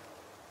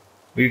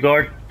 We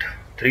got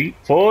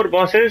four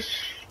bosses.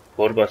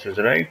 Four bosses,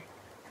 right?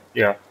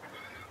 Yeah.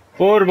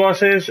 Four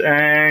bosses,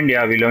 and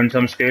yeah, we learned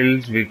some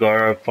skills. We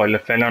got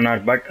fell on our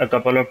butt a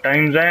couple of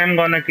times. I am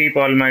gonna keep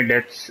all my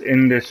deaths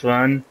in this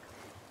one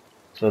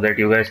so that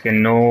you guys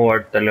can know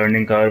what the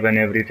learning curve and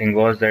everything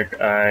was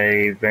that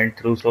I went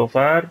through so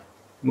far.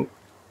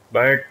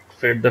 But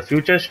for the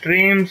future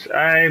streams,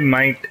 I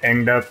might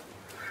end up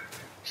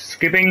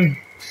skipping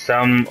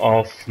some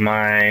of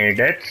my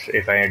deaths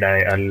if I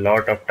die a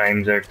lot of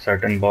times at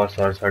certain boss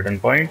or certain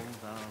point.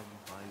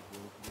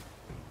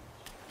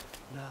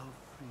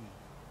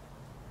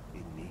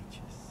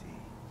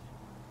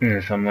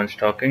 Someone's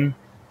talking.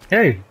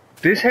 Hey,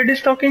 this head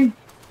is talking?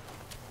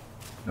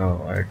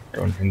 No, I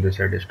don't think this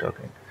head is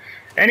talking.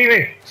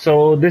 Anyway,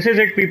 so this is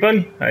it,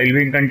 people. I'll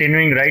be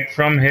continuing right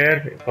from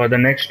here for the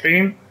next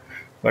stream.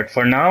 But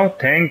for now,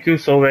 thank you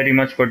so very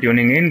much for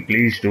tuning in.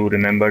 Please do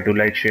remember to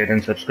like, share,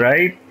 and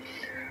subscribe.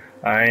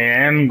 I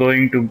am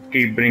going to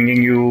keep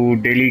bringing you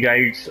daily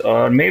guides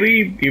or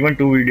maybe even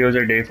 2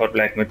 videos a day for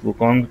Black Myth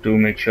Wukong to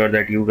make sure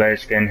that you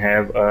guys can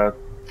have a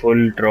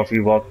full trophy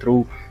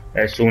walkthrough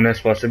as soon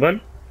as possible.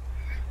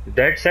 With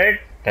that said,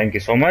 thank you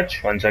so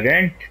much once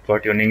again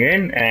for tuning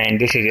in, and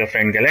this is your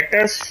friend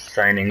Galactus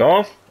signing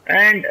off.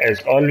 And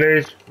as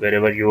always,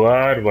 wherever you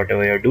are,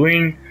 whatever you're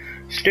doing,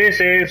 stay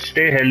safe,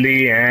 stay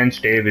healthy, and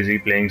stay busy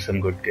playing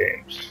some good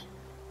games.